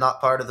fraud and not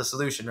part of the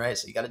solution, right?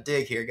 So you got to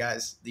dig here,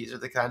 guys. These are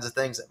the kinds of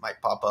things that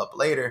might pop up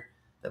later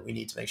that we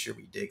need to make sure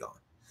we dig on.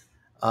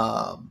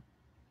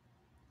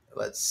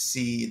 Let's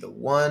see. The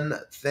one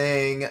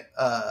thing,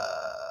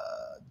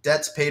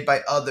 debts paid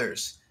by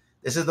others.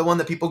 This is the one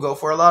that people go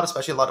for a lot,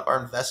 especially a lot of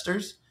our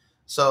investors.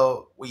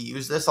 So we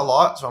use this a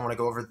lot. So I'm going to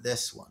go over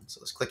this one. So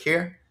let's click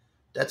here.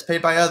 Debts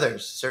paid by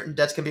others. Certain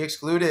debts can be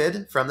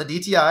excluded from the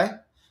DTI,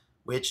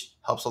 which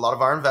helps a lot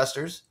of our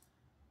investors.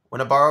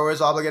 When a borrower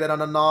is obligated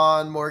on a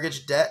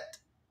non-mortgage debt,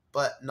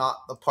 but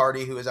not the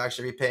party who is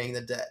actually repaying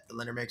the debt, the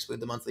lender may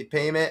exclude the monthly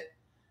payment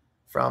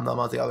from the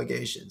monthly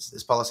obligations.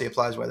 This policy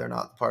applies whether or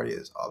not the party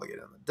is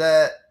obligated on the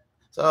debt.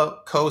 So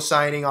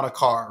co-signing on a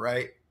car,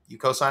 right? You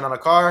co-sign on a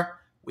car,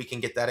 we can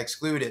get that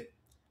excluded.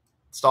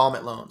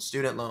 Installment loans,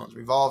 student loans,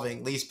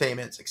 revolving, lease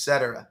payments,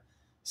 etc.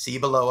 See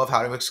below of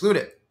how to exclude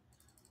it.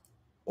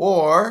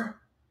 Or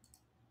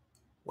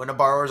when a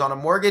borrower is on a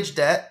mortgage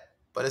debt,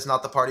 but it's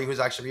not the party who's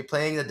actually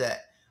repaying the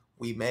debt,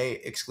 we may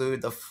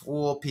exclude the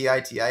full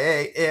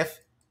PITIA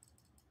if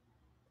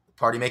the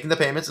party making the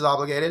payments is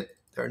obligated,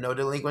 there are no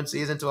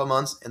delinquencies in 12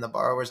 months, and the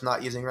borrower is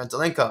not using rental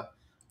income.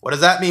 What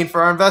does that mean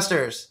for our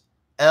investors?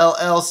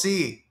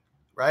 LLC,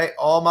 right?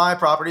 All my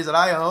properties that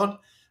I own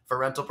for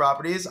rental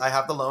properties, I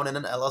have the loan in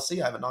an LLC.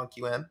 I have a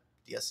non-QM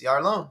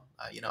DSCR loan.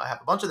 I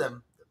have a bunch of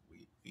them.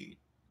 We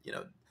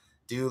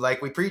do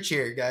like we preach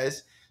here,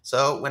 guys.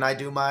 So when I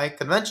do my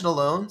conventional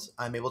loans,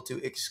 I'm able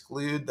to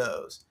exclude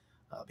those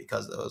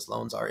because those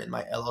loans are in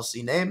my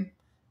LLC name,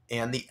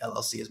 and the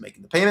LLC is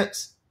making the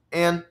payments,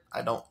 and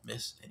I don't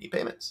miss any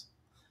payments.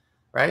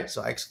 Right?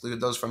 So I exclude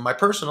those from my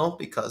personal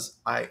because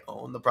I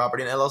own the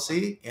property in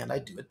LLC and I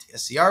do a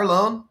DSCR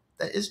loan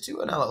that is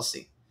to an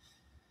LLC.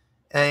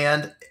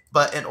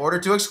 But in order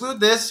to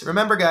exclude this,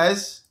 remember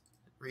guys,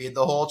 read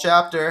the whole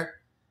chapter.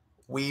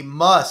 The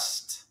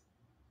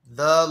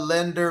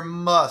lender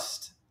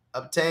must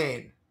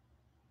obtain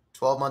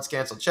 12 months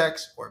canceled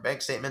checks or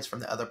bank statements from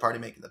the other party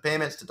making the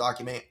payments to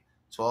document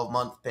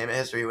 12-month payment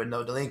history with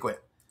no delinquent.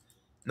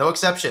 No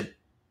exception.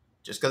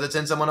 Just because it's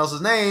in someone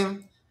else's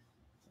name,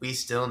 we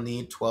still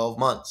need 12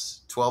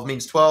 months. 12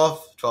 means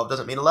 12. 12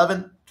 doesn't mean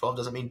 11. 12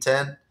 doesn't mean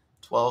 10.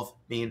 12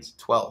 means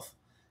 12.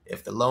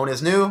 If the loan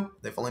is new,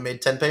 they've only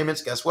made 10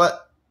 payments, guess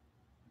what?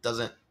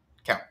 Doesn't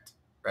count,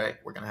 right?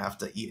 We're going to have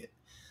to eat it.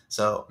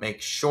 So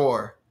make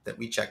sure that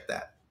we check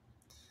that.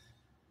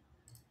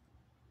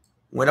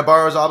 When a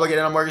borrower is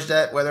obligated on mortgage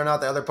debt, whether or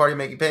not the other party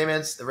making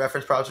payments, the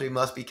reference property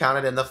must be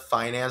counted in the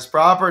financed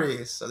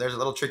properties. So there's a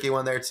little tricky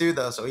one there too,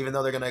 though. So even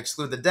though they're going to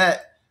exclude the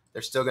debt,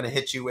 they're still going to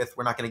hit you with,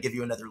 we're not going to give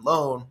you another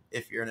loan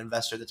if you're an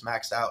investor that's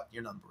maxed out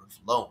your number of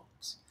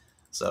loans.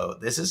 So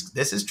this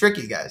is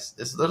tricky, guys.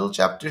 This little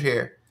chapter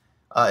here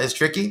is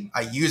tricky.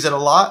 I use it a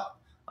lot,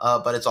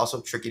 but it's also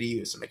tricky to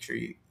use. So make sure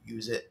you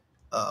use it,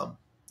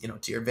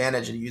 to your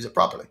advantage and use it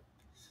properly.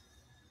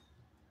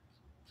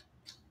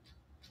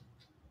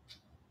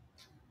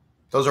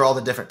 Those are all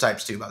the different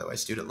types too, by the way.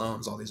 Student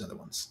loans, all these other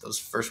ones. Those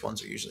first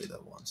ones are usually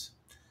the ones.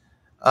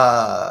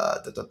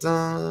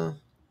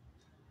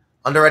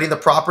 Underwriting the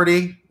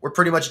property, we're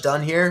pretty much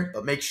done here,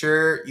 but make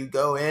sure you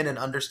go in and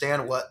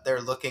understand what they're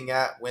looking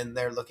at when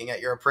they're looking at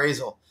your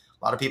appraisal.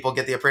 A lot of people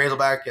get the appraisal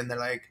back and they're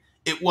like,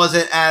 it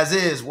wasn't as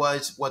is.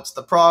 What's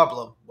the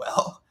problem?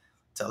 Well,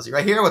 it tells you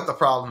right here what the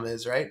problem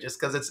is, right? Just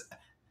because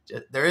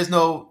there is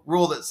no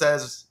rule that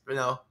says,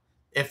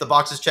 if the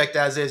box is checked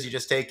as is, you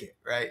just take it,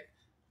 right?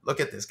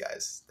 Look at this,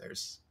 guys.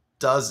 There's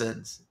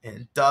dozens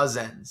and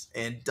dozens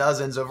and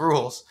dozens of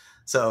rules.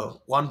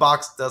 So one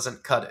box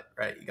doesn't cut it,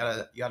 right? You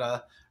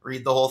gotta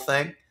read the whole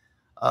thing,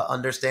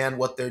 understand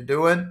what they're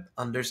doing,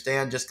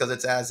 understand just because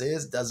it's as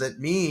is doesn't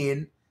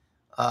mean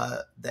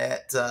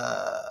that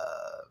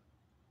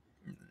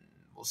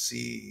we'll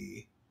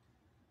see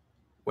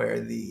where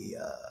the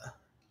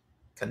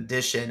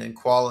condition and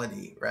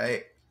quality,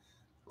 right?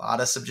 A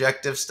lot of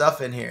subjective stuff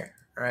in here,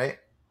 right?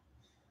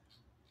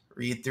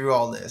 Read through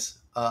all this.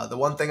 The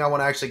one thing I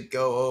want to actually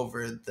go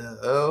over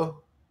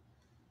though,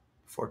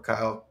 before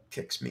Kyle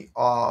kicks me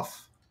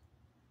off,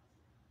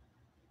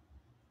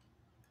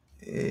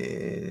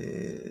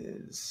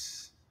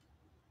 is,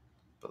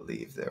 I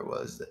believe there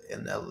was the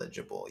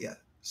ineligible, yes,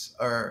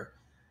 or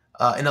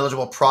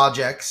ineligible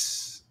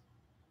projects.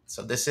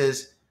 So this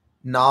is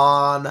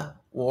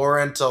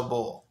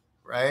non-warrantable,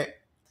 right?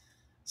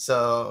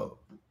 So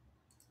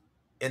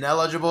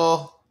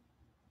ineligible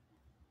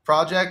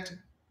project,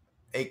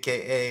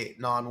 aka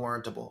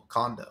non-warrantable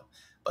condo.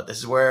 But this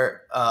is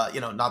where,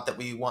 not that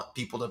we want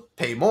people to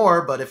pay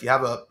more, but if you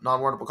have a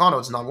non-warrantable condo,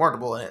 it's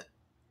non-warrantable and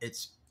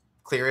it's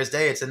clear as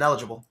day, it's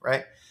ineligible,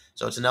 right?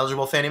 So it's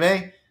ineligible Fannie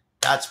Mae.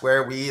 That's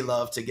where we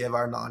love to give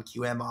our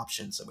non-QM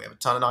options. So we have a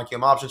ton of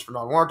non-QM options for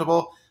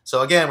non-warrantable.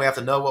 So again, we have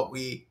to know what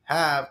we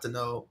have to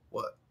know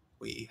what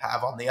we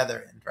have on the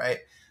other end, right?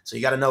 So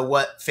you got to know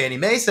what Fannie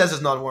Mae says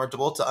is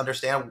non-warrantable to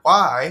understand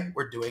why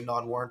we're doing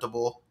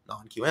non-warrantable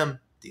non-QM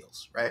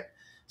deals, right?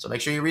 So make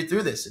sure you read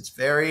through this. It's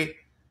very,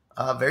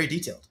 very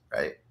detailed,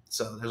 right?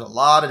 So there's a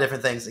lot of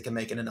different things that can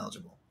make it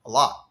ineligible. A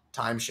lot.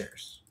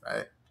 Timeshares,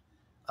 right?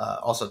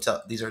 Also,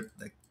 these are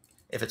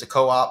if it's a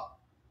co-op,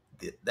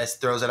 this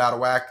throws it out of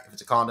whack. If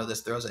it's a condo,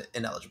 this throws it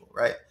ineligible,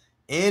 right?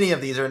 Any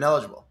of these are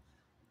ineligible.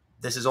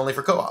 This is only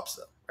for co-ops,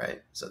 though,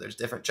 right? So there's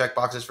different check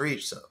boxes for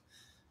each. So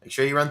make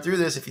sure you run through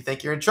this if you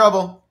think you're in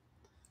trouble.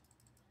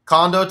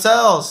 Condo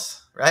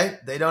tells,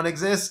 right? They don't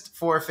exist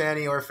for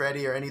Fannie or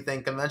Freddie or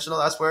anything conventional.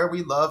 That's where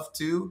we love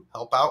to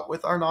help out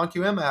with our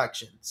non-QM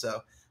action.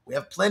 So we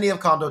have plenty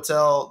of condo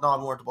tell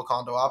non-warrantable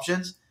condo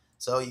options.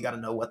 So you got to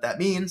know what that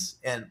means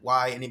and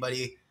why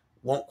anybody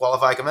won't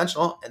qualify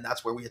conventional. And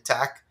that's where we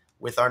attack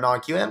with our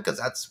non-QM because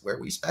that's where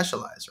we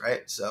specialize,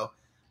 right? So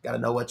you got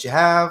to know what you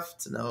have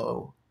to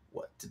know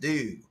what to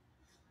do.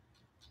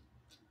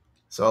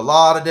 So a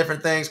lot of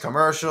different things,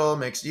 commercial,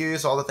 mixed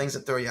use, all the things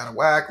that throw you out of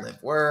whack,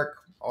 live, work,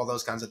 all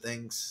those kinds of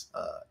things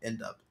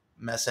end up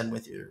messing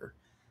with your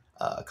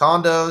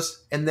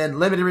condos. And then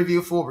limited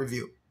review, full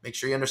review. Make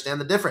sure you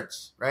understand the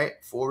difference, right?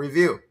 Full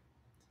review.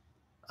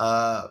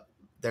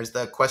 There's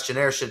the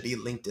questionnaire should be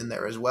linked in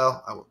there as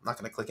well. I'm not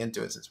going to click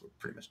into it since we're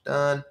pretty much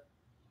done.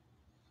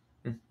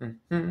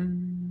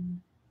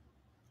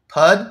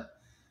 PUD.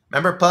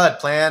 Remember PUD,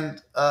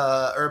 planned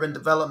urban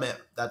development.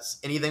 That's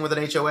anything with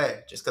an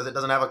HOA. Just because it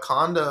doesn't have a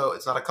condo,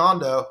 it's not a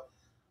condo,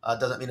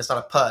 doesn't mean it's not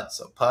a PUD.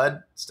 So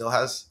PUD still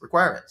has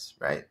requirements,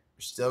 right?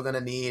 You're still going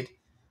to need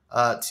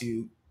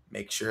to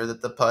make sure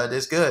that the PUD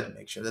is good,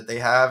 make sure that they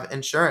have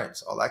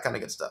insurance, all that kind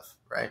of good stuff,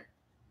 right?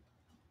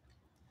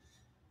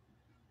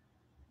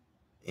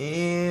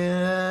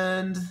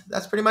 And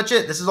that's pretty much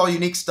it. This is all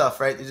unique stuff,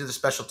 right? These are the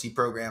specialty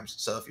programs.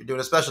 So if you're doing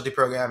a specialty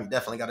program, you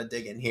definitely got to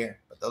dig in here.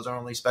 But those are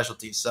only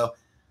specialties. So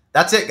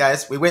that's it,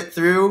 guys. We went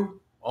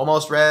through,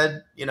 almost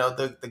read,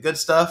 the good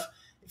stuff.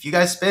 If you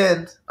guys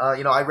spend,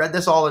 I read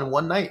this all in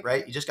one night,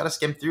 right? You just got to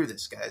skim through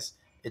this, guys.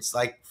 It's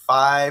like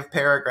 5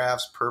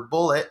 paragraphs per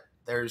bullet.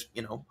 There's,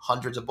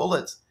 hundreds of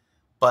bullets.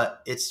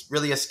 But it's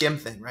really a skim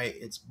thing, right?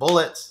 It's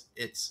bullets.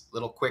 It's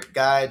little quick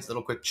guides,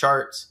 little quick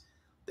charts.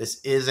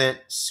 This isn't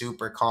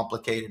super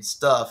complicated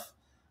stuff.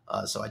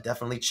 So I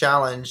definitely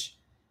challenge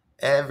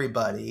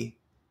everybody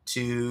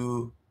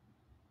to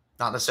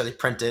not necessarily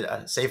print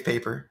it, save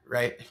paper,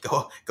 right?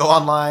 Go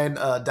online,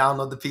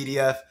 download the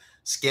PDF,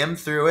 skim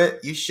through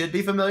it. You should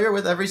be familiar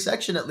with every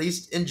section, at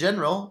least in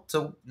general,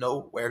 to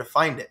know where to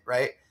find it,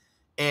 right?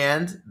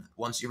 And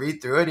once you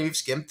read through it and you've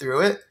skimmed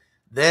through it,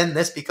 then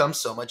this becomes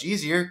so much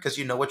easier because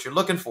you know what you're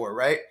looking for,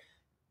 right?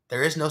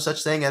 There is no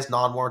such thing as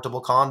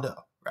non-warrantable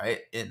condo, right?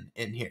 In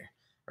here.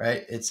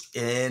 Right? It's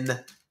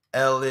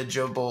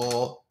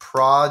ineligible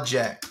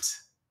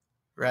project,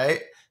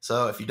 right?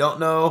 So if you don't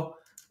know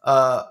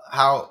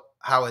how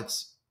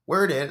it's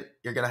worded,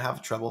 you're going to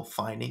have trouble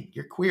finding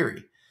your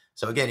query.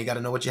 So again, you got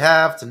to know what you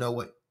have to know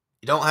what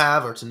you don't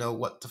have or to know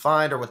what to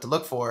find or what to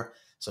look for.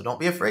 So don't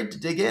be afraid to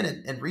dig in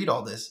and read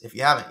all this if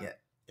you haven't yet.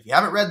 If you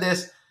haven't read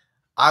this,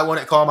 I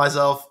wouldn't call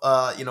myself,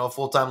 a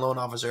full-time loan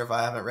officer if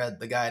I haven't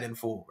read the guide in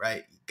full,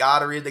 right? You got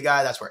to read the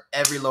guide. That's where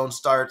every loan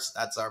starts.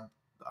 That's our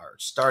our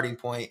starting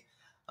point.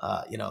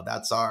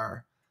 That's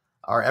our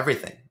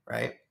everything,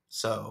 right?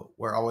 So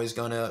we're always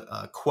going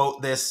to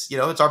quote this.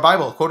 It's our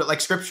Bible. Quote it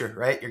like scripture,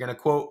 right? You're going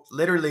to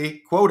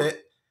literally quote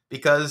it,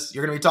 because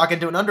you're going to be talking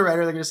to an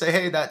underwriter. They're going to say,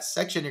 hey, that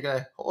section, you're going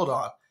to, hold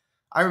on,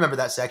 I remember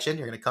that section.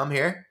 You're going to come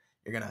here,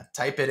 you're going to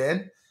type it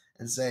in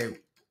and say,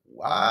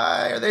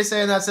 why are they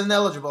saying that's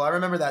ineligible? I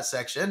remember that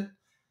section,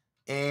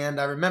 and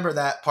I remember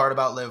that part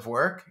about live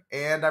work,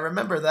 and I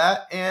remember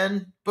that,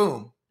 and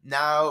boom,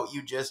 now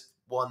you just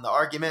won the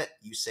argument,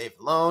 you saved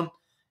the loan,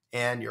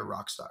 and you're a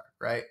rock star,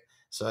 right?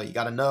 So you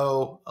got to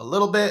know a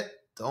little bit.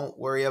 Don't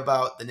worry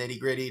about the nitty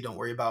gritty. Don't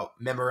worry about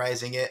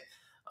memorizing it.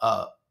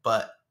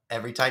 But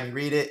every time you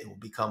read it, it will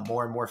become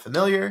more and more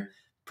familiar.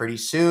 Pretty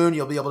soon,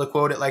 you'll be able to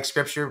quote it like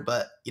scripture,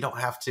 but you don't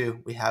have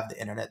to. We have the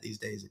internet these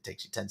days. It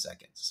takes you 10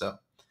 seconds. So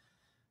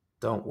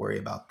don't worry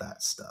about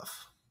that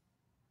stuff.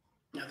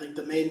 I think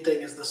the main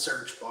thing is the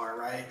search bar,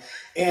 right?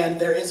 And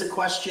there is a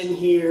question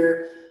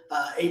here.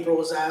 April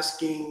was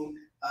asking,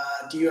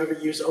 do you ever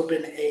use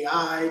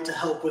OpenAI to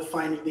help with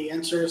finding the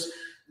answers?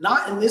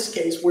 Not in this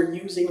case. We're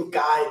using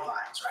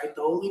guidelines, right?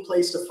 The only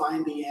place to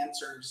find the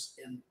answers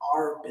in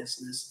our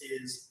business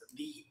is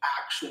the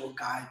actual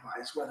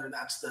guidelines, whether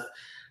that's the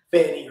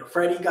Fannie or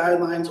Freddie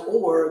guidelines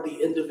or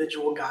the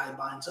individual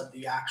guidelines of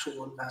the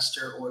actual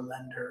investor or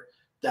lender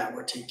that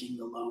we're taking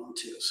the loan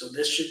to. So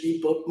this should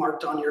be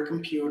bookmarked on your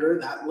computer,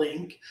 that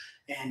link,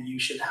 and you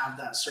should have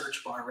that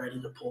search bar ready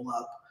to pull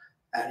up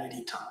at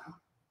any time.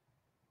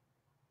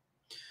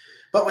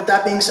 But with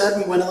that being said,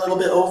 we went a little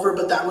bit over,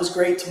 but that was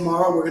great.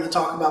 Tomorrow we're going to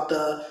talk about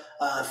the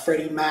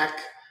Freddie Mac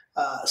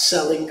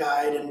selling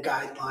guide and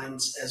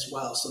guidelines as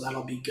well. So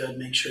that'll be good.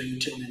 Make sure you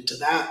tune into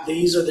that.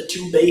 These are the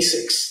two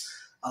basics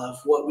of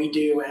what we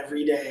do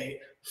every day.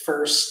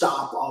 First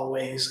stop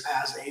always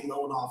as a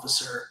loan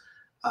officer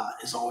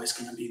is always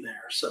going to be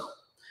there. So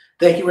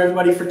thank you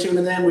everybody for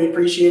tuning in. We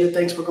appreciate it.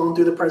 Thanks for going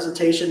through the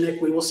presentation,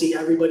 Nick. We will see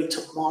everybody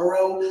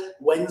tomorrow,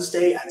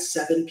 Wednesday at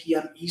 7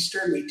 p.m.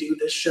 Eastern. We do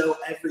this show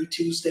every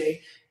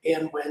Tuesday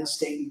and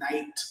Wednesday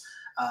night,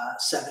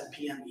 7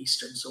 p.m.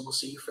 Eastern. So we'll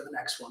see you for the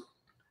next one.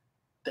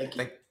 Thank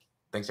you.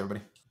 Thanks,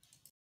 everybody.